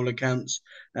ball by all accounts.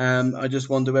 I just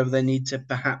wonder whether they need to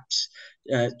perhaps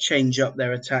change up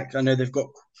their attack. I know they've got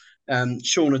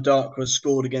Shauna Darkwa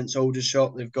scored against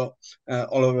Aldershot. They've got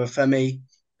Oliver Femi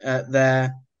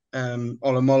there.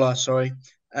 Olamola, sorry,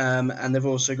 and they've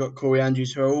also got Corey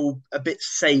Andrews, who are all a bit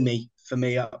samey for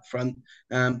me up front.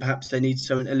 Perhaps they need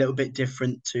something a little bit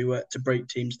different to break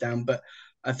teams down, but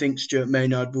I think Stuart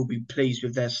Maynard will be pleased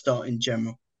with their start in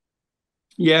general.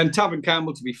 Yeah, and Tavern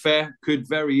Campbell, to be fair, could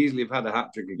very easily have had a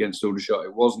hat-trick against Aldershot.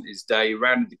 It wasn't his day. He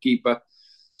rounded the keeper,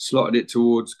 slotted it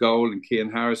towards goal, and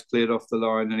Cian Harris cleared off the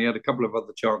line, and he had a couple of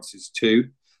other chances too.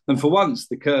 And for once,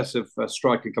 the curse of a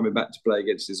striker coming back to play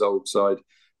against his old side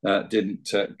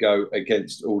didn't go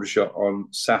against Aldershot on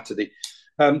Saturday.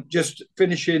 Just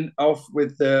finishing off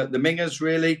with the Mingers,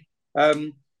 really.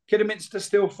 Kidderminster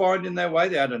still finding their way.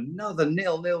 They had another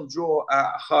 0-0 draw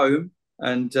at home.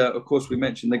 And, of course, we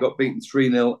mentioned they got beaten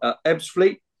 3-0 at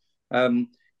Ebbsfleet.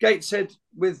 Gateshead,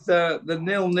 with the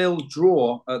 0-0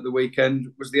 draw at the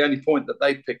weekend, was the only point that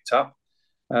they picked up,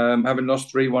 having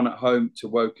lost 3-1 at home to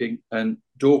Woking. And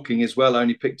Dorking as well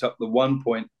only picked up the 1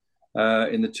 point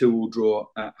in the 2-2 draw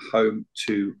at home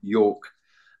to York.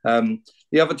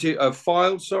 The other two,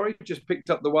 Fylde, just picked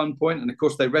up the 1 point. And, of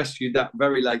course, they rescued that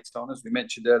very late on, as we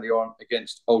mentioned earlier on,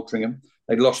 against Altrincham.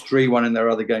 They lost 3-1 in their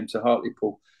other game to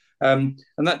Hartlepool. And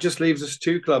that just leaves us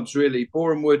two clubs, really.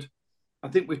 Boreham Wood, I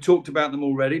think we've talked about them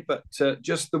already, but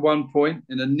just the 1 point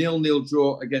in a 0-0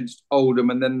 draw against Oldham,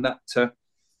 and then that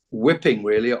whipping,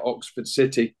 really, at Oxford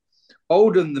City.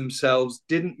 Oldham themselves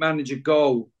didn't manage a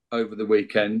goal over the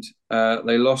weekend.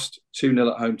 They lost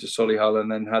 2-0 at home to Solihull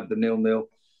and then had the 0-0,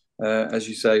 as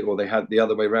you say, or they had the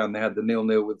other way around. They had the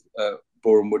 0-0 with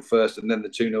Boreham Wood first and then the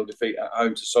 2-0 defeat at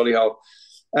home to Solihull.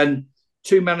 And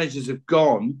two managers have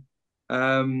gone.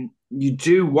 You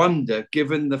do wonder,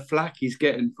 given the flack he's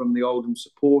getting from the Oldham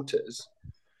supporters,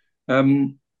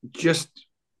 Unsworth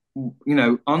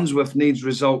needs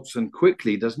results and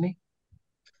quickly, doesn't he?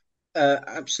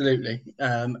 Absolutely.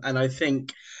 And I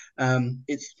think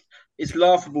it's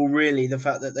laughable, really, the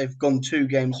fact that they've gone 2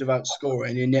 games without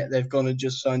scoring, and yet they've gone and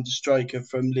just signed a striker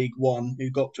from League One who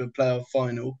got to a playoff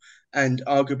final, and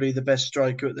arguably the best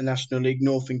striker at the National League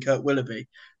North in Kurt Willoughby.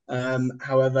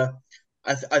 However,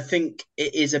 I think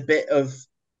it is a bit of,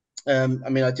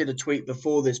 I did a tweet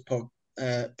before this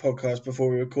podcast before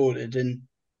we recorded, and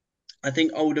I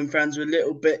think Oldham fans are a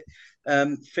little bit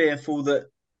fearful that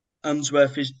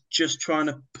Unsworth is just trying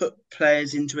to put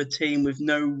players into a team with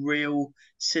no real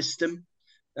system.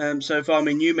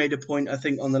 You made a point, I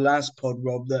think, on the last pod,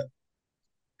 Rob, that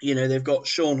they've got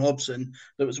Sean Hobson,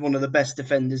 that was one of the best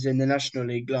defenders in the National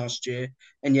League last year,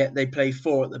 and yet they play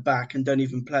 4 at the back and don't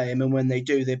even play him. And when they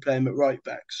do, they play him at right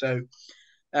back. So,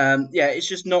 it's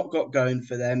just not got going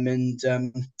for them. And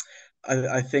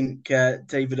I think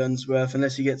David Unsworth,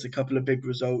 unless he gets a couple of big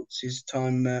results, his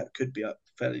time could be up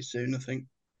fairly soon, I think.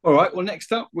 All right, well,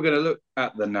 next up, we're going to look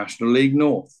at the National League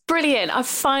North. Brilliant, I've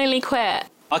finally quit.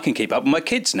 I can keep up with my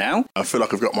kids now. I feel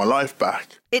like I've got my life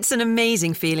back. It's an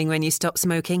amazing feeling when you stop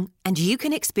smoking, and you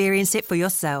can experience it for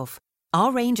yourself.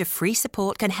 Our range of free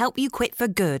support can help you quit for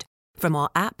good. From our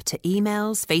app to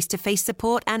emails, face-to-face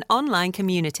support and online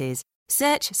communities.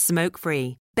 Search Smoke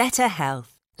Free. Better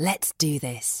health. Let's do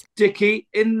this. Dickie,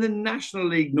 in the National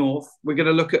League North, we're going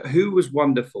to look at who was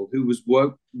wonderful, who was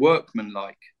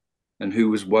workmanlike, and who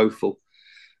was woeful.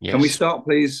 Yes. Can we start,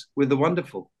 please, with the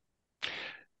wonderful?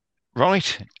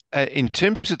 Right. In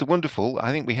terms of the wonderful,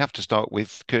 I think we have to start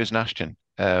with Curzon Ashton.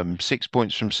 6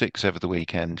 points from 6 over the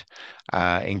weekend,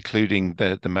 including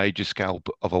the major scalp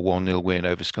of a 1-0 win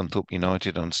over Scunthorpe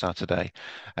United on Saturday.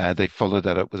 They followed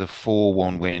that up with a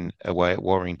 4-1 win away at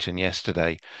Warrington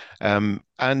yesterday.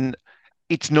 And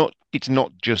it's not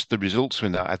just the results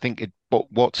in that. I think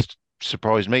what's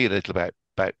surprised me a little about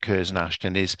Curzon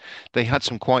Ashton is they had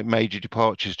some quite major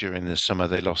departures during the summer.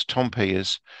 They lost Tom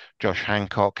Pears, Josh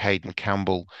Hancock, Hayden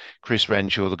Campbell, Chris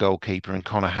Renshaw, the goalkeeper, and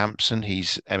Connor Hampson.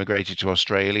 He's emigrated to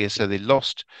Australia. So they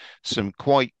lost some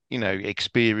quite,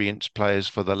 experienced players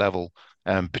for the level.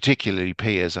 Particularly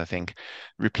Pears, I think,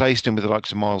 replaced him with the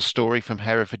likes of Miles Story from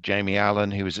Hereford, Jamie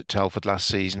Allen, who was at Telford last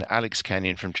season, Alex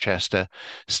Kenyon from Chester,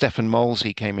 Stefan Moles,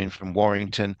 he came in from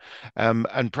Warrington,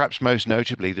 and perhaps most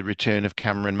notably the return of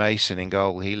Cameron Mason in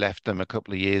goal. He left them a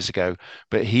couple of years ago,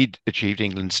 but he'd achieved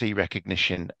England C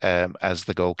recognition as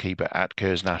the goalkeeper at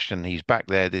Curzon Ashton. He's back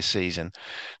there this season.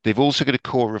 They've also got a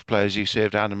core of players who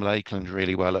served Adam Lakeland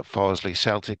really well at Farsley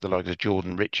Celtic, the likes of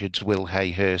Jordan Richards, Will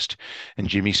Hayhurst, and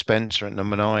Jimmy Spencer at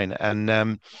number 9.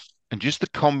 And just the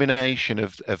combination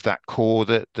of that core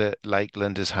that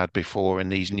Lakeland has had before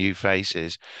and these new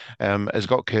faces has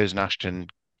got Curzon Ashton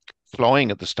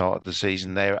flying at the start of the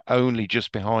season. They're only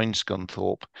just behind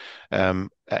Scunthorpe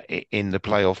in the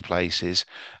playoff places.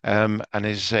 And as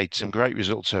I say, some great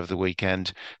results over the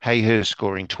weekend. Hayhurst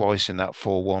scoring twice in that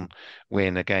 4-1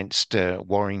 win against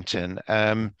Warrington.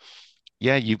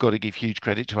 Yeah, you've got to give huge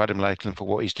credit to Adam Lakeland for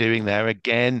what he's doing there.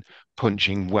 Again,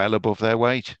 punching well above their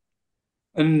weight.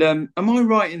 And am I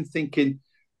right in thinking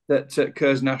that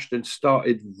Curzon Ashton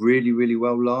started really, really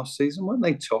well last season? Weren't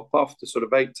they top after sort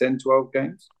of 8, 10, 12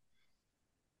 games?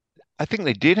 I think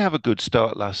they did have a good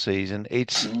start last season.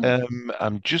 It's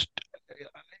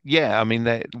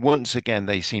once again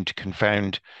they seem to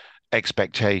confound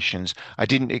expectations. I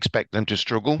didn't expect them to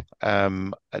struggle.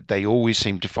 They always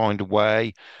seem to find a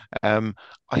way.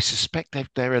 I suspect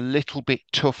they're a little bit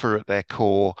tougher at their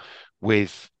core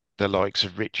with the likes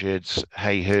of Richards,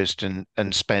 Hayhurst,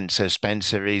 and Spencer.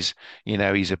 Spencer is,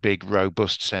 he's a big,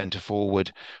 robust centre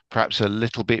forward, perhaps a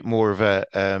little bit more of a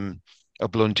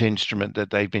blunt instrument that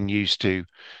they've been used to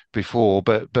before.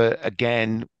 But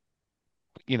again,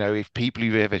 if people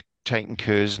who've ever taken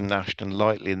Curzon Ashton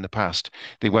lightly in the past,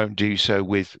 they won't do so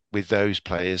with those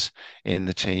players in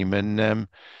the team. And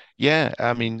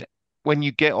when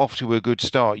you get off to a good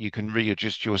start, you can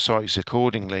readjust your sights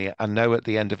accordingly. I know at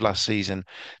the end of last season,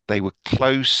 they were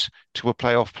close to a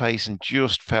playoff place and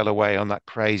just fell away on that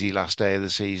crazy last day of the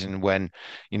season when,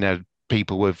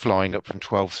 people were flying up from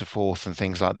 12th to 4th and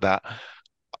things like that.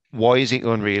 Why is it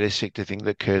unrealistic to think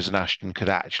that Curzon Ashton could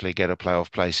actually get a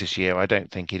playoff place this year? I don't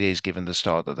think it is, given the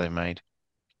start that they've made.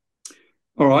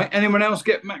 All right. Anyone else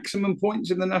get maximum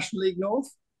points in the National League North?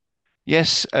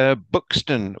 Yes,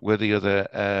 Buxton were the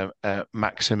other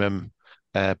maximum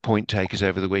point takers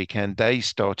over the weekend. They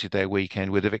started their weekend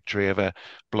with a victory over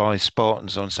Blyth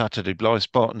Spartans on Saturday. Blyth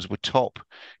Spartans were top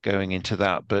going into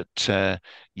that, but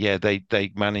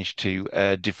they managed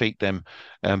to defeat them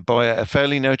by a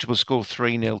fairly notable score,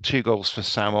 3-0, 2 goals for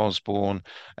Sam Osborne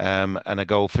and a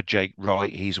goal for Jake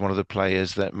Wright. He's one of the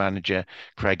players that manager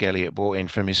Craig Elliott brought in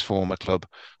from his former club,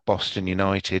 Boston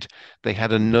United. They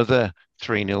had another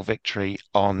 3-0 victory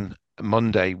on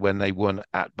Monday when they won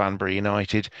at Banbury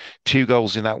United. 2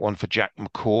 goals in that one for Jack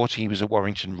McCourt. He was at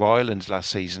Warrington Rylands last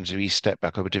season, so he stepped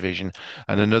back up a division.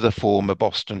 And another former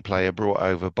Boston player brought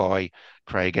over by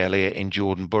Craig Elliott in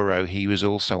Jordan Burrow. He was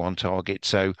also on target.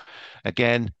 So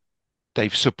again,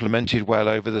 they've supplemented well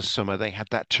over the summer. They had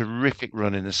that terrific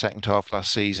run in the second half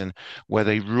last season where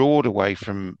they roared away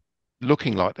from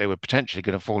looking like they were potentially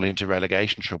going to fall into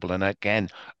relegation trouble, and again,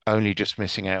 only just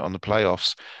missing out on the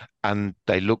playoffs. And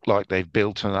they look like they've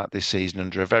built on that this season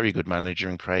under a very good manager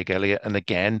in Craig Elliott. And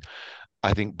again,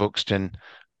 I think Buxton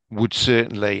would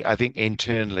certainly, I think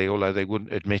internally, although they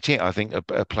wouldn't admit it, I think a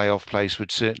playoff place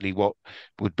would certainly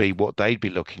be what they'd be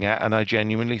looking at. And I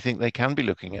genuinely think they can be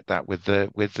looking at that with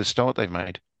the start they've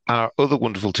made. Our other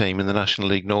wonderful team in the National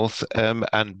League North,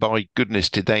 and by goodness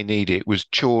did they need it, was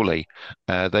Chorley.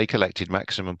 They collected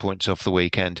maximum points off the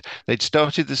weekend. They'd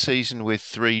started the season with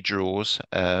 3 draws,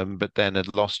 but then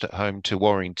had lost at home to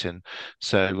Warrington.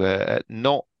 So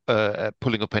not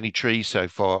pulling up any trees so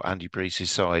far, Andy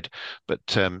Breese's side. But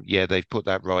they've put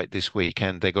that right this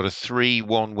weekend. They got a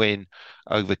 3-1 win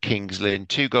over Kings Lynn.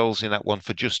 2 goals in that one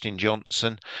for Justin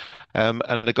Johnson. And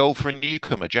a goal for a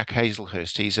newcomer, Jack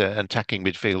Hazelhurst. He's an attacking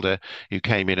midfielder who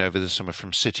came in over the summer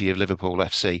from City of Liverpool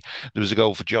FC. There was a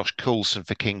goal for Josh Coulson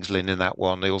for Kings Lynn in that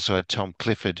one. They also had Tom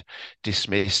Clifford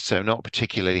dismissed, so not a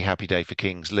particularly happy day for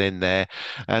Kings Lynn there.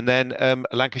 And then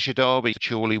Lancashire Derby,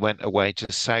 Chorley went away to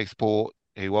Southport,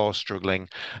 who are struggling,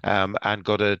 and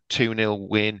got a 2-0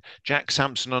 win. Jack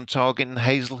Sampson on target, and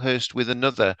Hazelhurst with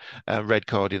another red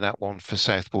card in that one for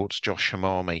Southport's Josh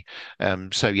Hamami.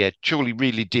 So yeah, Chorley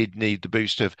really did need the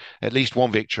boost of at least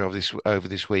one victory over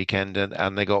this weekend,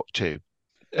 and they got two.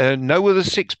 No other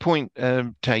 6-point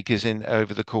takers in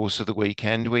over the course of the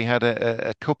weekend. We had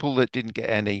a couple that didn't get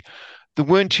any. There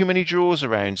weren't too many draws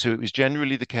around, so it was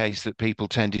generally the case that people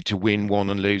tended to win one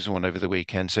and lose one over the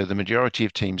weekend. So the majority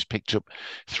of teams picked up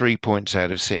 3 points out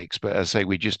of 6. But as I say,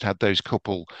 we just had those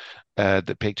couple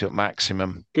that picked up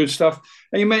maximum. Good stuff.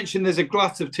 And you mentioned there's a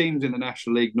glut of teams in the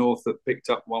National League North that picked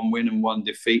up one win and one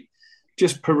defeat.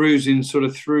 Just perusing sort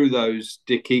of through those,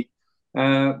 Dickie.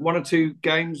 One or two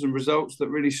games and results that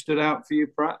really stood out for you,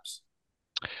 perhaps?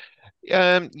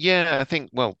 Yeah, I think,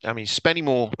 well, I mean,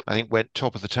 Spennymoor, I think, went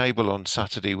top of the table on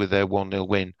Saturday with their 1-0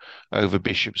 win over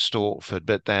Bishop Stortford,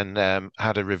 but then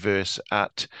had a reverse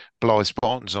at Blythe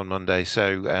Spartans on Monday.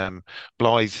 So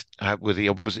Blythe were the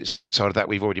opposite side of that.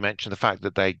 We've already mentioned the fact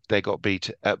that they got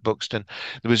beat at Buxton.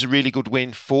 There was a really good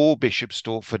win for Bishop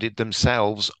Stortford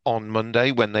themselves on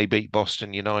Monday when they beat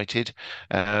Boston United.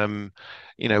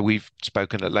 We've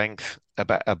spoken at length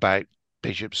about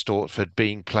Bishop Stortford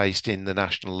being placed in the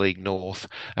National League North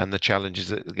and the challenges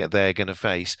that they're going to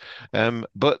face.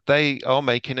 But they are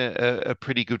making a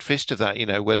pretty good fist of that,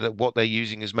 whether what they're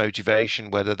using as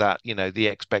motivation, whether that, the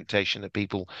expectation that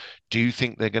people do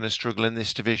think they're going to struggle in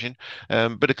this division.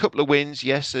 But a couple of wins,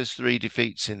 yes, there's 3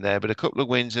 defeats in there, but a couple of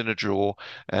wins and a draw.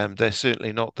 They're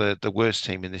certainly not the worst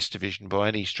team in this division by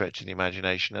any stretch of the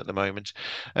imagination at the moment.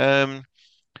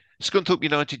 Scunthorpe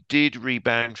United did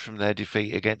rebound from their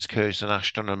defeat against Curzon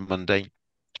Ashton on Monday.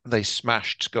 They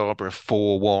smashed Scarborough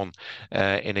 4-1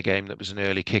 in a game that was an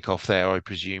early kickoff there, I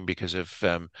presume, because of,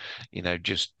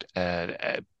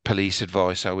 police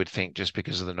advice, I would think, just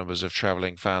because of the numbers of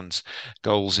travelling fans.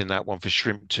 Goals in that one for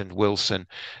Shrimpton, Wilson,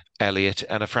 Elliott,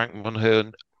 and a Frank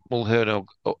Mulhern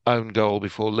own goal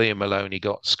before Liam Maloney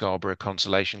got Scarborough a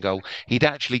consolation goal. He'd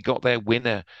actually got their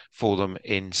winner for them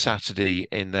in Saturday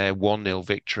in their 1-0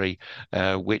 victory,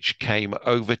 which came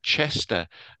over Chester.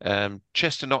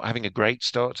 Chester not having a great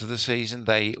start to the season.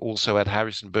 They also had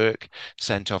Harrison Burke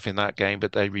sent off in that game,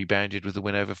 but they rebounded with the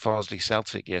win over Farsley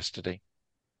Celtic yesterday.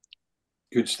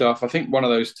 Good stuff. I think one of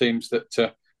those teams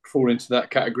that fall into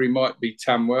that category might be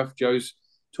Tamworth. Joe's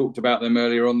talked about them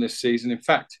earlier on this season. In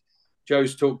fact,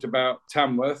 Joe's talked about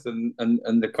Tamworth and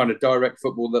the kind of direct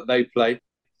football that they play.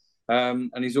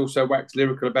 And he's also waxed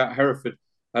lyrical about Hereford.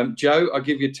 Joe, I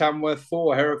give you Tamworth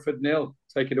 4, Hereford 0.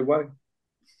 Take it away.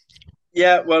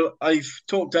 Yeah, well, I've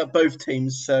talked about both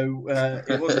teams, so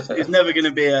it's never going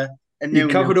to be a nil. You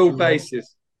covered all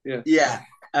bases. Yeah. Yeah.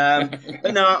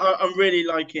 But no, I'm really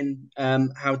liking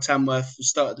how Tamworth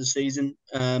started the season.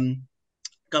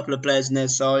 Couple of players on their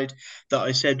side that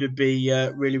I said would be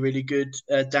really, really good.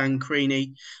 Dan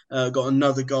Creaney got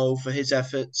another goal for his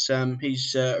efforts.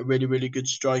 He's a really, really good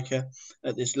striker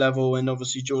at this level. And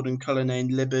obviously Jordan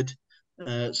Cullinane Libbard,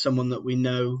 someone that we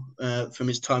know from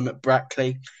his time at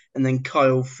Brackley. And then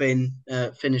Kyle Finn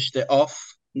finished it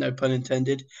off, no pun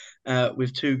intended,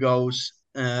 with 2 goals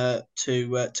to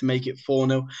make it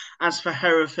 4-0. As for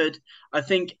Hereford, I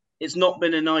think it's not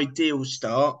been an ideal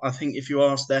start. I think if you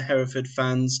ask their Hereford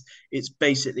fans, it's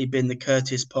basically been the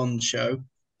Curtis Pond show.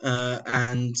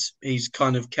 And he's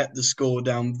kind of kept the score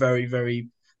down very, very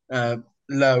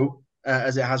low,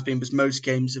 as it has been, because most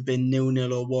games have been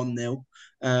 0-0 or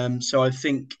 1-0. So I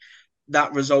think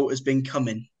that result has been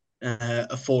coming, a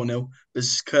 4-0,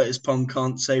 because Curtis Pond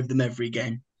can't save them every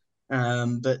game. A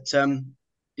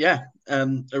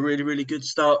really, really good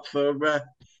start for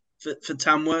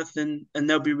Tamworth, and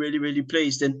they'll be really, really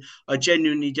pleased. And I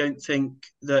genuinely don't think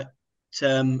that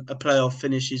a playoff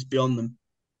finish is beyond them.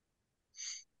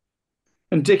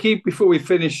 And Dickie, before we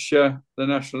finish the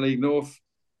National League North,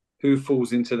 who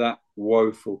falls into that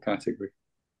woeful category?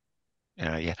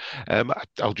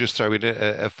 I'll just throw in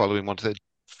a following one to the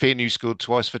Fearnew scored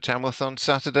twice for Tamworth on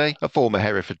Saturday, a former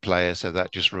Hereford player, so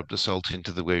that just rubbed the salt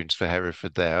into the wounds for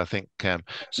Hereford there. I think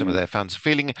some of their fans are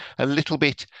feeling a little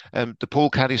bit, the Paul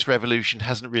Caddis revolution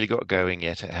hasn't really got going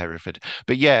yet at Hereford.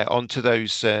 But yeah, on to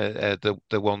those, the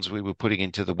ones we were putting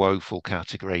into the woeful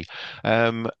category.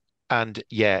 We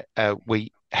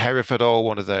Hereford are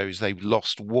one of those. They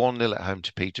lost 1-0 at home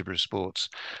to Peterborough Sports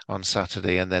on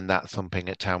Saturday, and then that thumping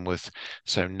at Tamworth.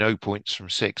 So no points from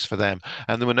 6 for them.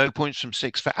 And there were no points from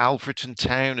 6 for Alfreton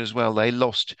Town as well. They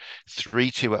lost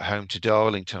 3-2 at home to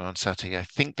Darlington on Saturday. I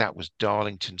think that was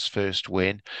Darlington's first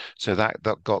win. So that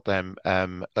got them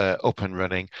up and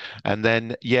running. And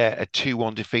then, a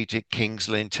 2-1 defeat at Kings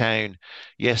Lynn Town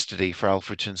yesterday for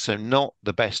Alfreton. So not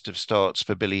the best of starts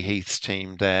for Billy Heath's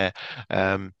team there.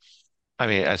 I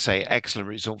mean, I say excellent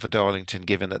result for Darlington,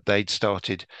 given that they'd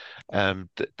started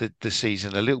the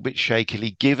season a little bit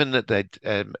shakily, given that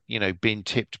they'd been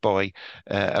tipped by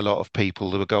a lot of people.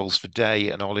 There were goals for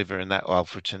Day and Oliver in that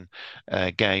Alfreton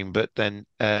game, but then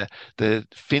the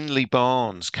Finlay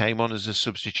Barnes came on as a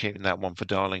substitute in that one for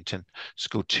Darlington,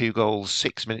 scored 2 goals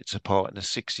 6 minutes apart in the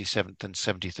 67th and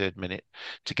 73rd minute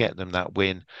to get them that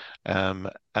win,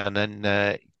 and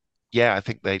then. I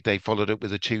think they followed up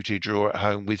with a 2-2 draw at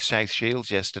home with South Shields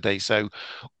yesterday. So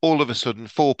all of a sudden,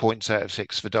 4 points out of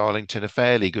 6 for Darlington, a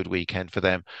fairly good weekend for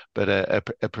them, but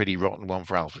a pretty rotten one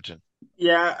for Alfreton.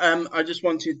 Yeah, I just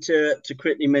wanted to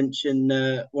quickly mention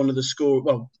one of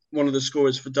the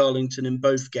scorers for Darlington in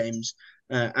both games,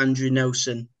 Andrew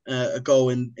Nelson, a goal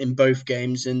in both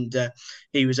games, and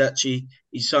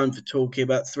he signed for Torquay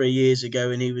about 3 years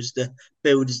ago, and he was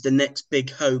billed as the next big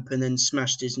hope, and then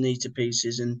smashed his knee to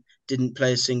pieces and didn't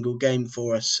play a single game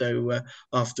for us. So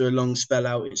after a long spell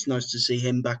out, it's nice to see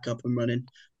him back up and running,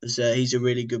 as he's a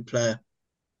really good player.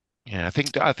 Yeah, I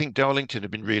think Darlington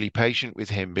have been really patient with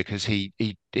him, because he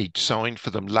signed for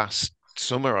them last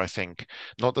summer, I think.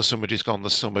 Not the summer just gone, the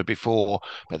summer before,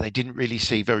 but they didn't really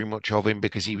see very much of him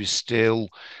because he was still.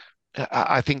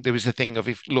 I think there was the thing of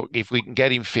if we can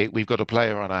get him fit, we've got a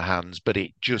player on our hands, but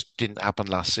it just didn't happen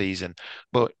last season.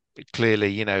 But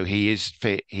clearly, he is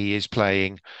fit, he is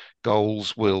playing.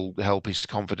 Goals will help his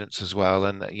confidence as well,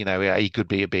 and he could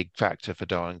be a big factor for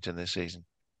Darlington this season.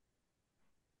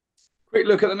 Quick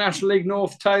look at the National League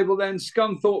North table then.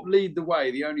 Scunthorpe lead the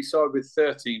way, the only side with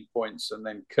 13 points, and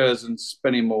then Curzon,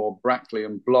 Spennymoor, Brackley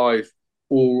and Blythe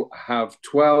all have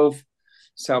 12.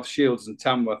 South Shields and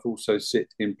Tamworth also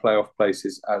sit in playoff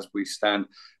places as we stand.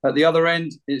 At the other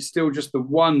end, it's still just the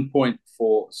 1 point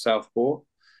for Southport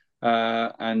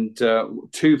and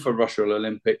 2 for Rushall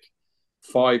Olympic,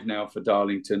 5 now for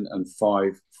Darlington and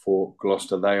 5 for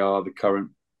Gloucester. They are the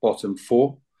current bottom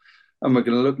 4. And we're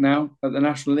going to look now at the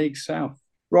National League South.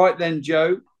 Right then,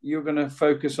 Joe, you're going to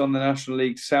focus on the National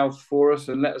League South for us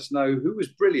and let us know who was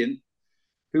brilliant,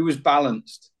 who was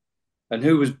balanced, and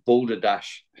who was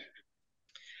balderdash.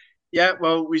 Yeah,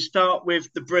 well, we start with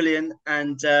the brilliant,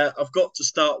 and I've got to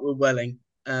start with Welling.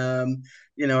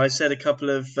 I said a couple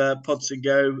of pods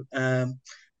ago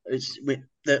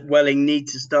that Welling need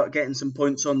to start getting some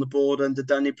points on the board under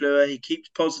Danny Bleuer. He keeps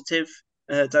positive.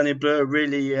 Danny Bleuer,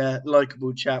 really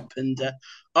likeable chap, and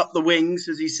up the wings,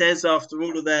 as he says, after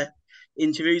all of their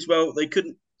interviews. Well, they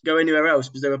couldn't go anywhere else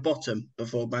because they were bottom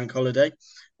before bank holiday,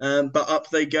 but up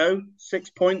they go. 6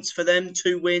 points for them,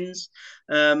 2 wins,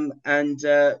 and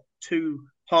 2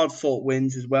 hard-fought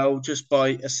wins as well, just by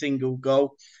a single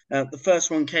goal. The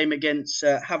first one came against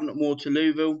Havant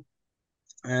Waterlooville.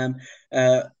 An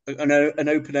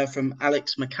opener from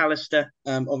Alex McAllister,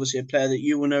 obviously a player that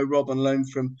you will know, Rob, on loan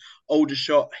from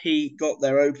Aldershot. He got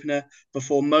their opener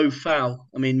before Mo Fowl.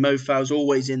 I mean, Mo Fowl's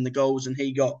always in the goals, and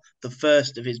he got the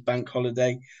first of his bank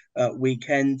holiday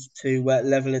weekend to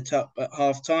level it up at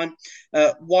half-time.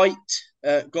 White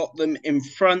got them in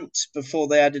front before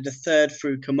they added a third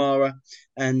through Kamara,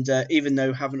 and even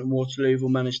though Havant and Waterlooville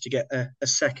managed to get a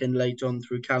second late on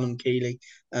through Callum Keeley,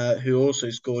 who also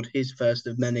scored his first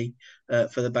of many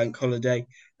for the bank holiday,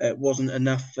 it wasn't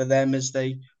enough for them as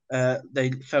they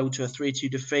fell to a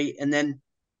 3-2 defeat. And then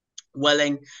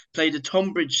Welling played a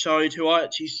Tonbridge side who I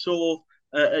actually saw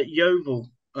at Yeovil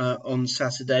on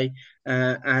Saturday,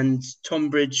 and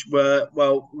Tonbridge were,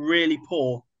 really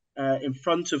poor in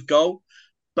front of goal,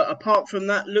 but apart from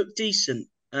that looked decent.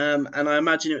 And I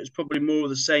imagine it was probably more of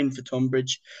the same for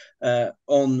Tonbridge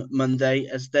on Monday,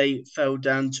 as they fell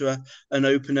down to an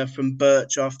opener from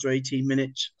Birch after 18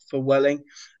 minutes for Welling.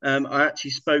 I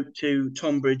actually spoke to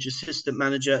Tonbridge assistant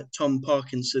manager Tom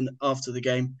Parkinson after the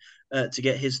game to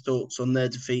get his thoughts on their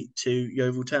defeat to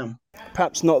Yeovil Town.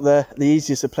 Perhaps not the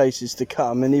easiest of places to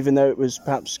come, and even though it was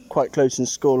perhaps quite close in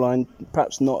scoreline,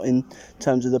 perhaps not in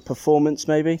terms of the performance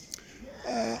maybe?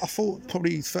 I thought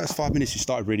probably the first 5 minutes we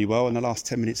started really well, and the last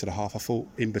 10 minutes of the half, I thought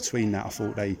in between that, I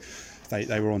thought they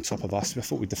were on top of us. I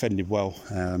thought we defended well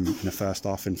in the first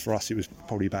half, and for us it was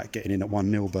probably about getting in at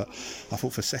 1-0, but I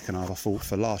thought for second half, I thought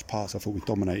for large parts, I thought we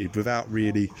dominated without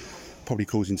really probably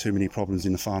causing too many problems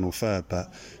in the final third.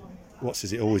 But what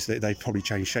says it always, they probably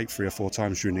change shape 3 or 4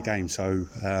 times during the game. So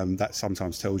that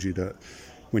sometimes tells you that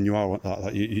when you are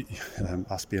like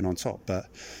us being on top, but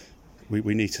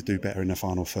we need to do better in the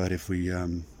final third if we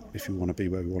want to be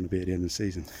where we want to be at the end of the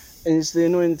season. And it's the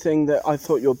annoying thing that I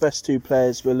thought your best 2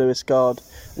 players were Lewis Gard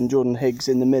and Jordan Higgs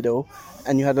in the middle,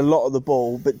 and you had a lot of the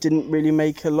ball but didn't really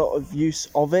make a lot of use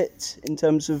of it in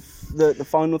terms of the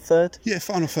final third. Yeah,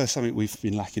 final third is something we've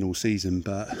been lacking all season,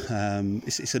 but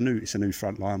it's a new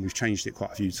front line. We've changed it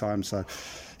quite a few times, so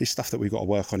it's stuff that we've got to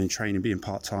work on in training. Being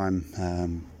part-time,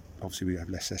 obviously we have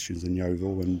less sessions than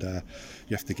Yeovil, and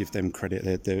you have to give them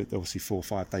credit. They're obviously 4 or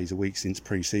 5 days a week since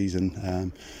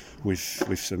pre-season,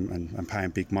 with some and paying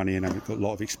big money, and we've got a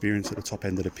lot of experience at the top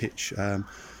end of the pitch.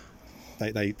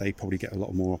 They probably get a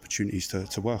lot more opportunities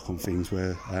to work on things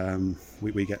where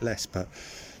we get less. But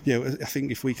yeah, I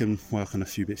think if we can work on a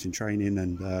few bits in training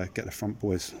and get the front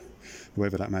boys,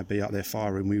 whoever that may be, out there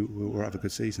firing, we'll have a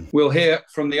good season. We'll hear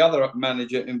from the other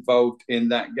manager involved in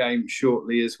that game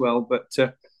shortly as well.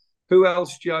 But who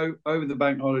else, Joe, over the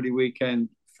bank holiday weekend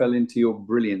fell into your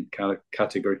brilliant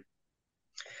category?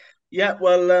 Yeah,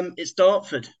 well, it's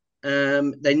Dartford.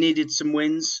 They needed some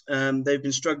wins. They've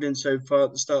been struggling so far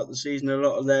at the start of the season. A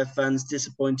lot of their fans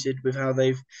disappointed with how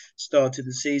they've started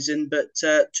the season. But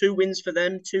 2 wins for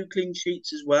them, 2 clean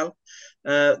sheets as well.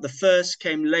 The first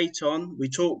came late on. We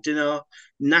talked in our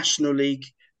National League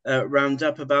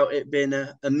roundup about it being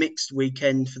a mixed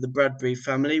weekend for the Bradbury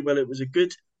family. Well, it was a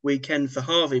good weekend for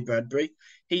Harvey Bradbury.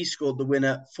 He scored the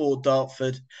winner for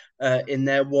Dartford in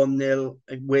their 1-0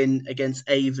 win against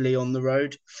Aveley on the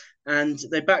road. And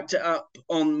they backed it up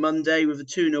on Monday with a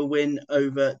 2-0 win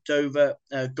over Dover.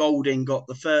 Golding got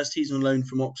the first. He's on loan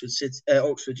from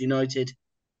Oxford United.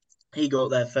 He got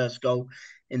their first goal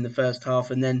in the first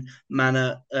half, and then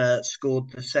Manor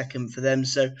scored the second for them.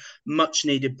 So much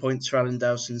needed points for Alan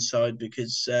Dowson's side,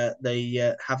 because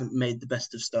they haven't made the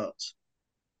best of starts.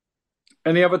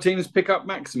 Any other teams pick up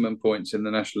maximum points in the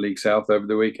National League South over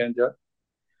the weekend, Joe?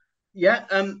 Yeah,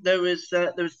 there was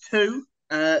 2.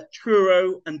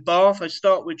 Truro and Bath. I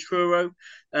start with Truro.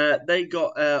 They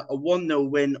got a 1-0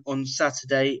 win on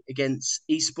Saturday against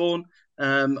Eastbourne.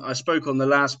 I spoke on the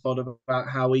last pod about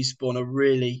how Eastbourne are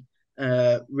really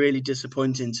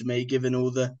disappointing to me, given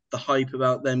all the hype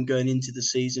about them going into the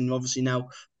season. Obviously now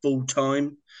full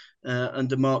time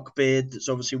under Mark Beard, that's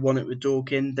obviously won it with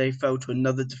Dorking. They fell to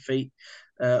another defeat,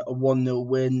 a 1-0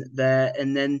 win there,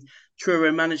 and then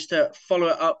Truro managed to follow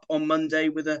it up on Monday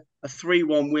with a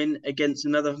 3-1 win against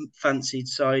another fancied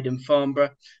side in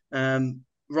Farnborough.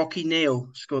 Rocky Neal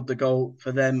scored the goal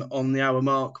for them on the hour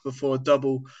mark before a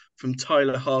double from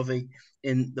Tyler Harvey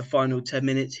in the final 10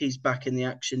 minutes. He's back in the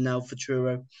action now for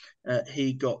Truro.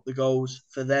 He got the goals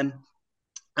for them.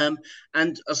 And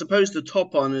I suppose the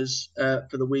top honours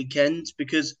for the weekend,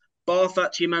 because Bath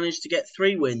actually managed to get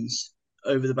 3 wins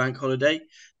over the bank holiday,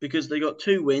 because they got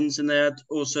 2 wins and they had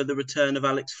also the return of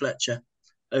Alex Fletcher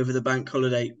over the bank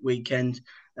holiday weekend.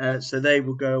 So they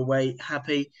will go away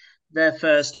happy. Their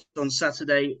first on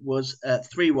Saturday was a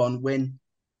 3-1 win.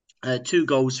 2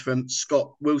 goals from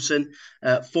Scott Wilson,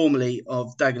 formerly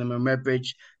of Dagenham and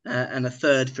Redbridge, and a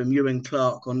third from Ewan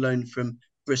Clark on loan from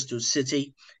Bristol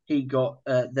City. He got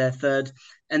their third.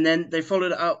 And then they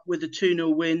followed it up with a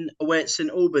 2-0 win away at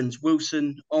St Albans.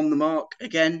 Wilson on the mark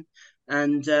again,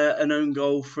 and an own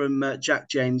goal from Jack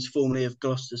James, formerly of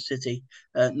Gloucester City.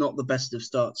 Not the best of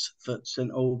starts for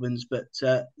St Albans, but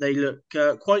they look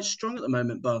quite strong at the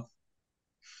moment, Bath.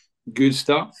 Good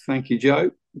stuff. Thank you,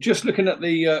 Joe. Just looking at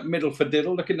the middle for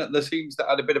diddle, looking at the teams that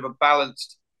had a bit of a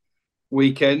balanced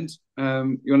weekend.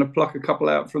 You want to pluck a couple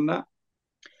out from that?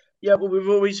 Yeah, well,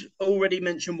 we've already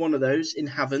mentioned one of those in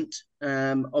Havant.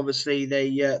 Obviously,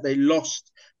 they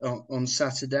lost on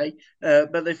Saturday,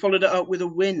 but they followed it up with a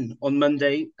win on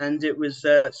Monday, and it was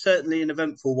certainly an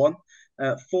eventful one.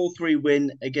 4-3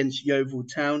 win against Yeovil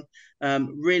Town.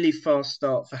 Really fast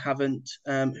start for Havant,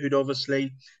 who'd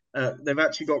obviously... they've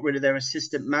actually got rid of their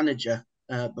assistant manager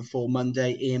before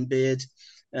Monday, Ian Beard,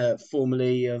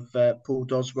 formerly of Paul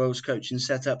Doswell's coaching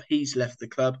setup. He's left the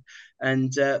club,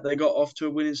 and they got off to a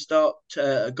winning start.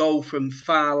 A goal from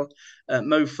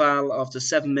Mo Fowl after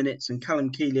 7 minutes, and Callum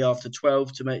Keeley after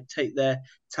 12 to take their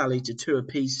tally to 2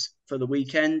 apiece for the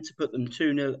weekend, to put them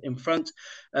 2-0 in front.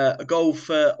 A goal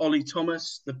for Ollie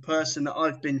Thomas, the person that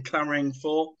I've been clamouring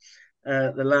for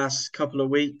the last couple of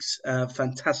weeks.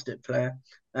 Fantastic player.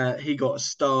 He got a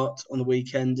start on the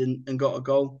weekend and got a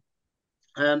goal.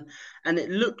 And it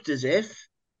looked as if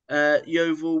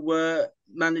Yeovil were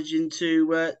managing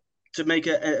to make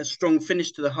a strong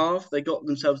finish to the half. They got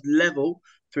themselves level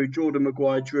through Jordan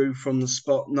Maguire-Drew from the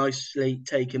spot, nicely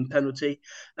taken penalty.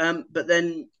 But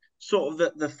then sort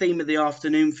of the theme of the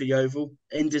afternoon for Yeovil: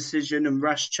 indecision and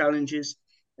rash challenges.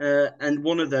 And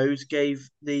one of those gave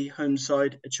the home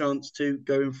side a chance to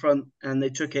go in front, and they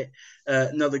took it.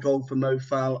 Another goal for Mo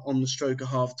Fall on the stroke of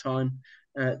half time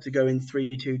to go in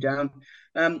 3-2 down.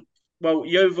 Well,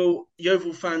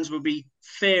 Yeovil fans will be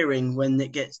fearing when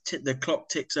it gets the clock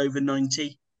ticks over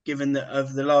 90, given that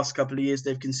over the last couple of years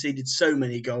they've conceded so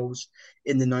many goals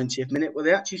in the 90th minute. Well,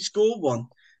 they actually scored one.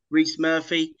 Reece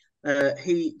Murphy,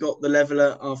 he got the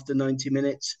leveller after 90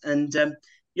 minutes, and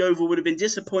Yeovil would have been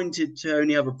disappointed to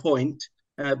only have a point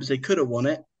because they could have won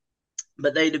it,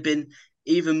 but they'd have been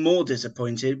even more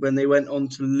disappointed when they went on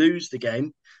to lose the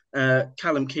game.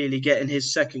 Callum Keeley getting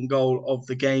his second goal of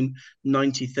the game,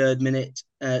 93rd minute,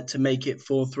 to make it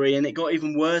 4-3. And it got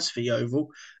even worse for Yeovil,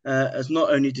 as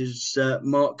not only does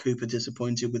Mark Cooper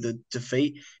disappointed with the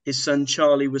defeat, his son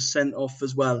Charlie was sent off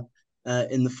as well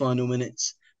in the final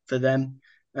minutes for them.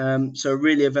 So a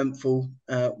really eventful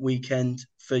weekend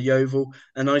for Yeovil.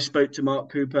 And I spoke to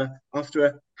Mark Cooper after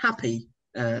a happy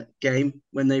game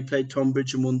when they played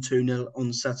Tonbridge and won 2-0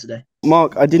 on Saturday.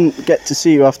 Mark, I didn't get to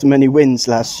see you after many wins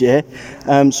last year,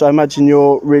 so I imagine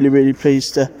you're really, really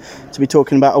pleased to be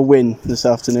talking about a win this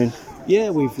afternoon.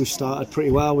 Yeah, we've started pretty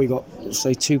well. We got,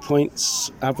 say, 2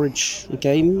 points average a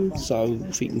game, so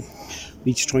if we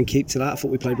need to try and keep to that. I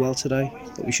thought we played well today,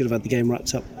 but we should have had the game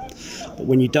wrapped up. But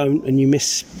when you don't and you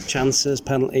miss chances,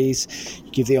 penalties,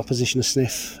 you give the opposition a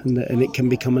sniff, and it can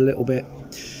become a little bit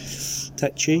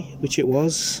tetchy, which it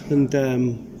was, and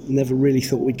never really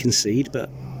thought we'd concede, but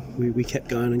we kept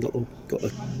going and got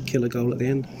the killer goal at the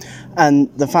end.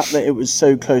 And the fact that it was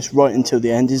so close right until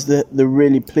the end is the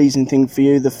really pleasing thing for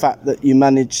you, the fact that you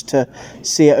managed to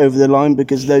see it over the line,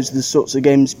 because those are the sorts of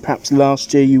games perhaps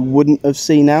last year you wouldn't have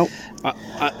seen out.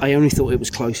 I only thought it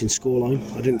was close in scoreline.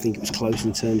 I didn't think it was close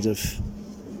in terms of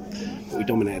we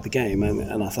dominated the game,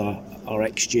 and I thought our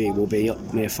XG will be up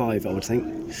near 5, I would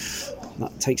think.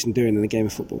 That takes some doing in a game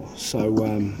of football. So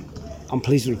I'm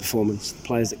pleased with the performance. The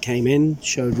players that came in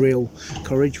showed real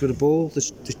courage with the ball.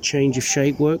 The change of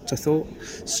shape worked, I thought,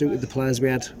 suited the players we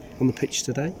had on the pitch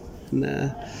today.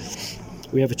 And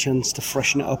we have a chance to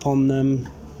freshen it up on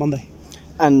Monday.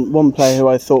 And one player who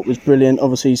I thought was brilliant,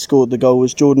 obviously he scored the goal,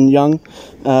 was Jordan Young.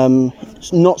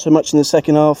 Not so much in the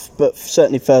second half, but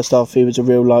certainly first half he was a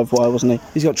real live wire, wasn't he?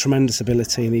 He's got tremendous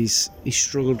ability, and he's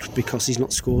struggled because he's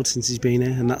not scored since he's been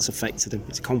here, and that's affected him.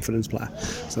 He's a confidence player,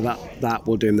 so that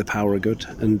will do him the power of good,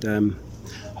 and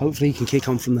hopefully he can kick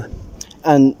on from there.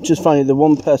 And just finally, the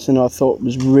one person who I thought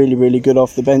was really, really good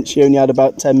off the bench, he only had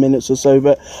about 10 minutes or so,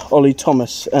 but Ollie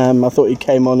Thomas, I thought he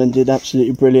came on and did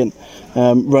absolutely brilliant,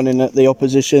 running at the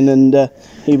opposition, and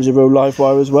he was a real live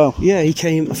wire as well. Yeah, he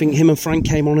came, I think him and Frank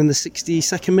came on in the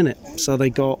 62nd minute, so they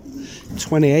got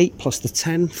 28 plus the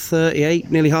 10,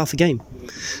 38, nearly half a game.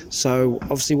 So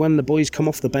obviously when the boys come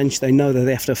off the bench, they know that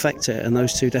they have to affect it, and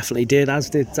those two definitely did,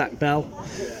 as did Zach Bell.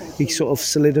 He sort of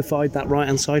solidified that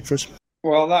right-hand side for us.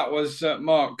 Well, that was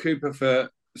Mark Cooper, for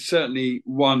certainly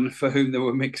one for whom there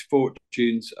were mixed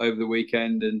fortunes over the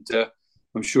weekend, and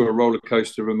I'm sure a roller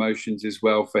coaster of emotions as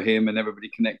well for him and everybody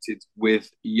connected with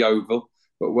Yeovil.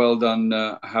 But well done,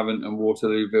 Havant and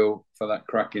Waterlooville, for that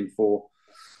cracking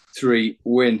 4-3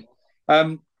 win.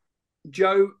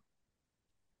 Joe,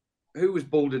 who was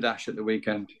balderdash at the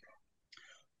weekend?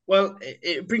 Well,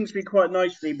 it brings me quite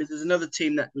nicely, because there's another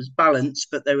team that was balanced,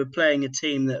 but they were playing a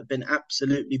team that have been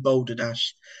absolutely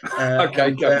balderdash.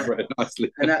 Okay, go for it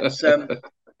nicely. And that's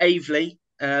Aveley.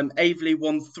 Aveley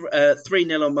won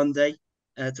 3-0 on Monday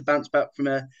to bounce back from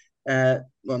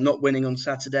not winning on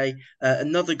Saturday.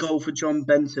 Another goal for John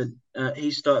Benton.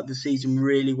 He started the season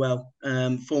really well,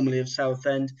 formerly of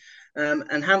Southend.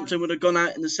 And Hampton would have gone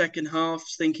out in the second half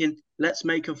thinking, let's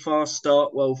make a fast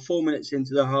start. Well, 4 minutes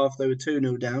into the half, they were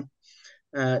 2-0 down.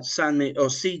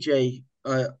 CJ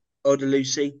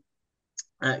Odelusi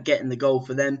getting the goal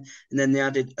for them. And then they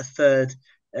added a third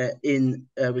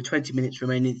with 20 minutes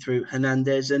remaining through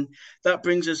Hernandez. And that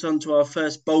brings us on to our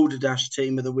first balderdash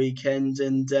team of the weekend.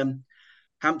 And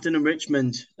Hampton and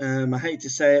Richmond. I hate to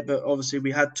say it, but obviously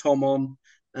we had Tom on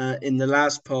in the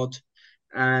last pod,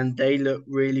 and they look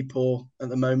really poor at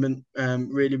the moment.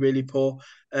 Really, really poor.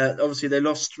 Obviously, they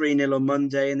lost 3-0 on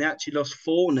Monday, and they actually lost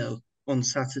 4-0 on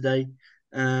Saturday.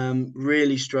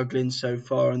 Really struggling so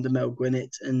far under Mel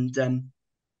Gwinnett. And,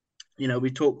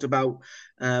 we talked about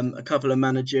a couple of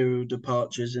managerial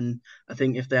departures, and I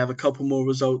think if they have a couple more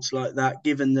results like that,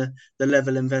 given the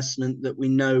level of investment that we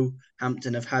know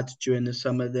Hampton have had during the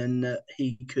summer, then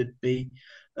he could be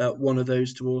one of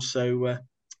those to also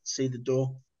see the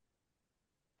door.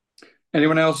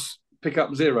 Anyone else pick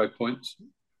up 0 points?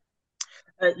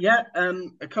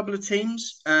 A couple of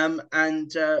teams, and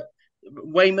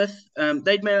Weymouth.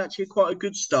 They'd made actually quite a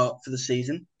good start for the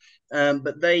season,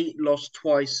 but they lost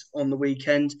twice on the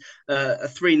weekend. A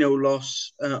 3-0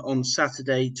 loss on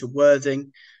Saturday to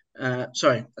Worthing. A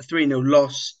 3-0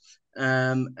 loss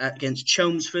against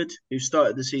Chelmsford, who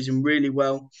started the season really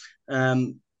well. A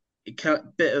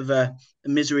bit of a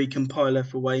misery compiler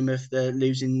for Weymouth. They're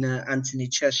losing Anthony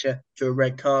Cheshire to a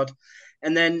red card.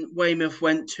 And then Weymouth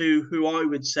went to who I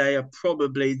would say are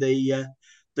probably the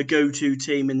go-to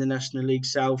team in the National League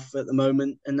South at the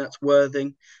moment, and that's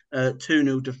Worthing.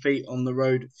 2-0 defeat on the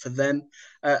road for them.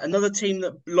 Another team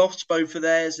that lost both of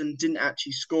theirs and didn't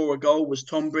actually score a goal was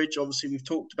Tonbridge. Obviously, we've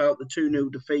talked about the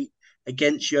 2-0 defeat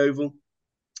against Yeovil.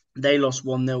 They lost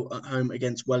 1-0 at home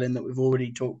against Welling that we've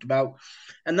already talked about.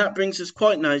 And that brings us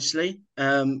quite nicely.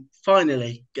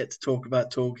 Finally get to talk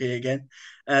about Torquay again.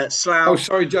 Slough. Oh,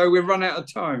 sorry, Joe, we've run out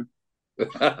of time.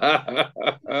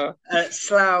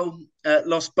 Slough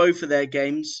lost both of their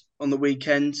games on the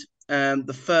weekend.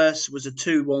 The first was a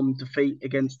 2-1 defeat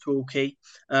against Torquay.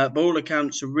 By all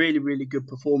accounts, a really, really good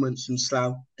performance from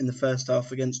Slough in the first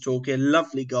half against Torquay. A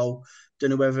lovely goal. Don't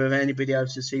know whether anybody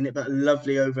else has seen it, but a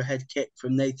lovely overhead kick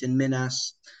from Nathan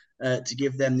Minas to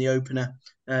give them the opener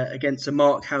against a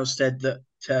Mark Housestead that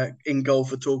in goal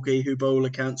for Torquay, who by all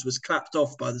accounts was clapped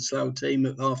off by the Slough team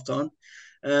at half-time.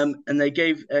 And they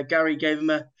Gary gave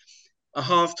him a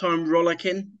half-time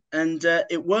rollicking, and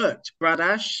it worked. Brad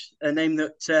Ash, a name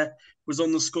that was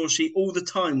on the score sheet all the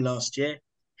time last year,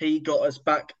 he got us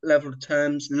back level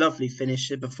terms. Lovely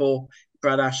finisher before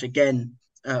Brad Ash again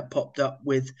popped up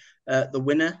with the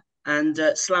winner. And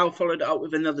Slough followed it up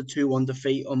with another 2-1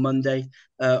 defeat on Monday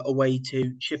away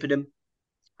to Chippenham.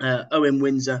 Owen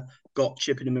Windsor got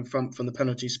Chippenham in front from the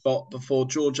penalty spot before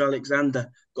George Alexander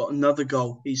got another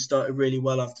goal. He started really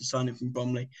well after signing from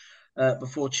Bromley.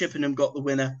 Before Chippenham got the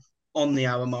winner on the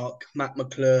hour mark, Matt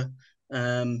McClure,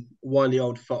 wily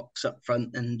old fox up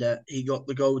front, and he got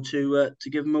the goal to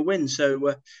give him a win.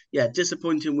 So,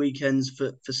 disappointing weekends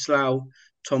for Slough,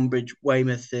 Tonbridge,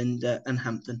 Weymouth, and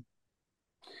Hampton.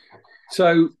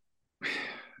 So,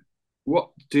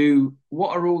 what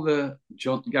are all the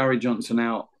Gary Johnson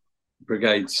out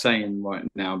brigades saying right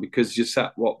now? Because you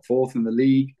sat fourth in the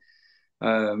league,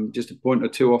 just a point or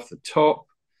two off the top,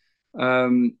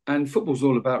 and football's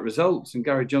all about results, and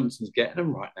Gary Johnson's getting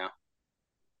them right now.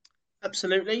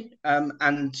 Absolutely, and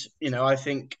I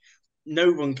think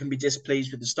no one can be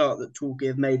displeased with the start that Torquay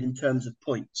have made in terms of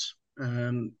points.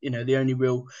 The only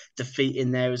real defeat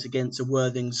in there is against a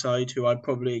Worthing side who I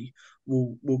probably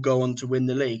will go on to win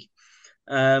the league.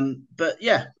 But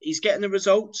yeah, he's getting the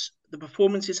results. The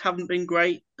performances haven't been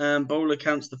great. By all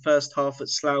accounts, the first half at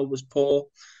Slough was poor,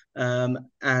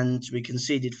 and we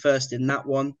conceded first in that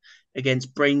one.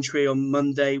 Against Braintree on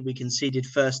Monday, we conceded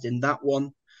first in that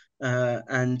one,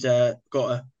 and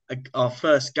got our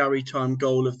first Gary time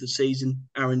goal of the season,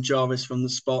 Aaron Jarvis from the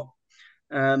spot.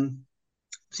 The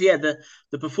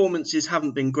performances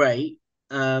haven't been great.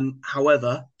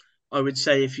 However, I would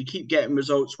say if you keep getting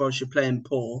results whilst you're playing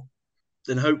poor,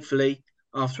 then hopefully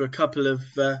after a couple of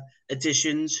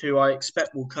additions who I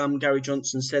expect will come, Gary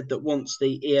Johnson said that once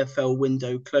the EFL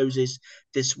window closes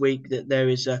this week, that there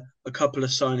is a couple of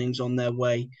signings on their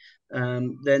way.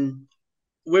 Then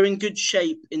we're in good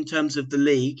shape in terms of the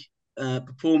league.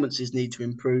 Performances need to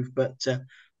improve, but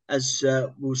as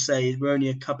we'll say, we're only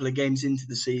a couple of games into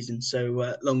the season,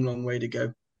 so long way to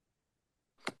go.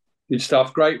 Good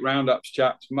stuff. Great roundups,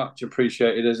 chaps. Much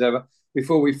appreciated as ever.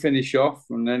 Before we finish off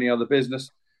on any other business,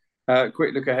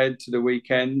 quick look ahead to the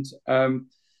weekend.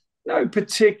 No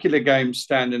particular games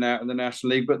standing out in the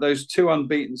National League, but those two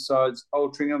unbeaten sides,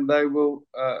 Altrincham,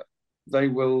 they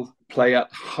will play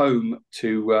at home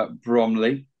to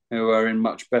Bromley, who are in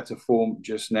much better form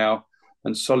just now,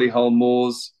 and Solihull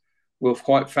Moors will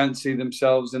quite fancy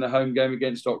themselves in a home game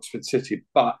against Oxford City.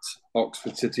 But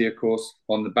Oxford City, of course,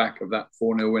 on the back of that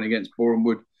 4-0 win against Boreham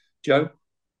Wood. Joe?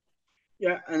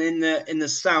 Yeah, and in the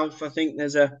south, I think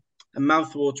there's a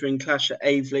mouth-watering clash at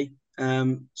Aveley.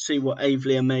 See what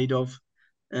Aveley are made of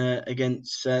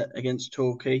against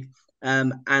Torquay.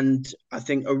 And I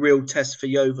think a real test for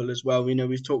Yeovil as well.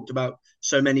 We've talked about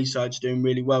so many sides doing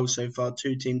really well so far.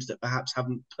 Two teams that perhaps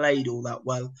haven't played all that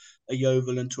well are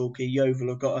Yeovil and Torquay. Yeovil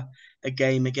have got a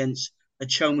game against a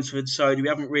Chelmsford side who we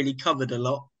haven't really covered a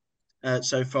lot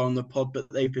so far on the pod, but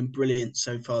they've been brilliant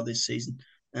so far this season.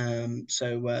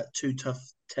 So two tough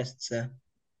tests there.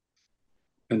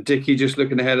 And Dickie, just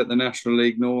looking ahead at the National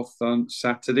League North on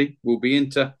Saturday. We'll be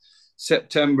into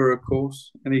September, of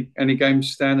course. Any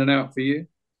games standing out for you?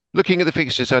 Looking at the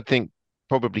fixtures, I think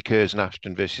probably Curzon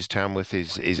Ashton versus Tamworth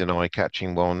is an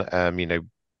eye-catching one.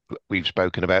 We've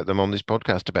spoken about them on this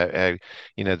podcast about how,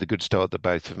 the good start that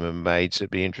both of them have made. So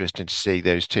it'd be interesting to see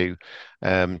those two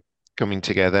coming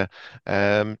together.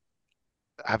 Having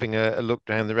a look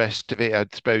down the rest of it, I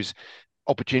suppose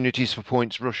opportunities for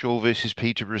points, Rushall versus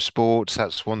Peterborough Sports.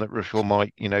 That's one that Rushall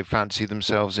might, fancy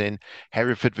themselves in.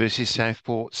 Hereford versus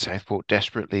Southport. Southport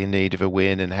desperately in need of a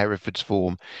win, and Hereford's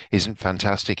form isn't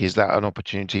fantastic. Is that an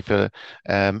opportunity for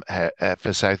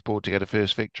Southport to get a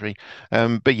first victory?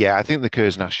 But yeah, I think the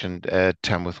Curzon Ashton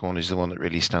Tamworth one is the one that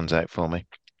really stands out for me.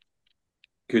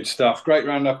 Good stuff. Great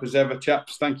roundup as ever,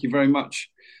 chaps. Thank you very much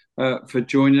for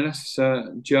joining us,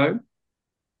 Joe.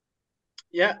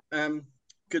 Yeah,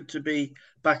 good to be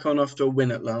back on after a win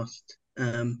at last,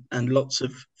 and lots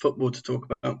of football to talk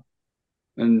about.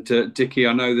 And Dickie,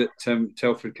 I know that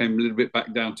Telford came a little bit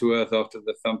back down to earth after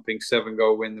the thumping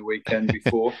 7-goal win the weekend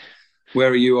before. Where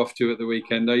are you off to at the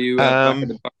weekend? Are you back at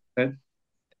the back end?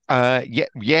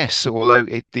 Yes, although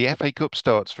the FA Cup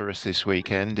starts for us this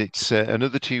weekend. It's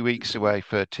another 2 weeks away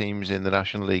for teams in the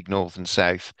National League North and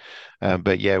South.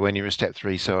 But yeah, when you're a Step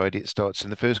 3 side, it starts in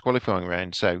the first qualifying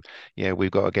round. So yeah,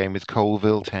 we've got a game with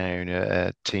Colville Town,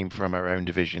 a team from our own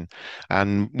division,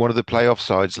 and one of the playoff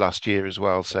sides last year as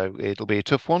well. So it'll be a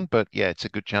tough one, but yeah, it's a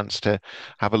good chance to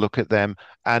have a look at them.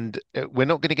 And we're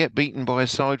not going to get beaten by a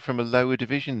side from a lower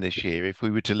division this year if we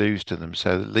were to lose to them.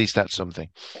 So at least that's something.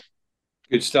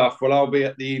 Good stuff. Well, I'll be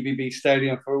at the EVB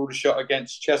Stadium for Aldershot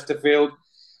against Chesterfield,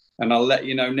 and I'll let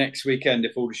you know next weekend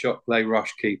if Aldershot play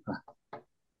Rush Keeper.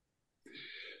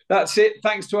 That's it.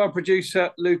 Thanks to our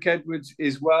producer, Luke Edwards,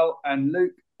 as well. And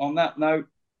Luke, on that note,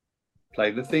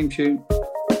 play the theme tune.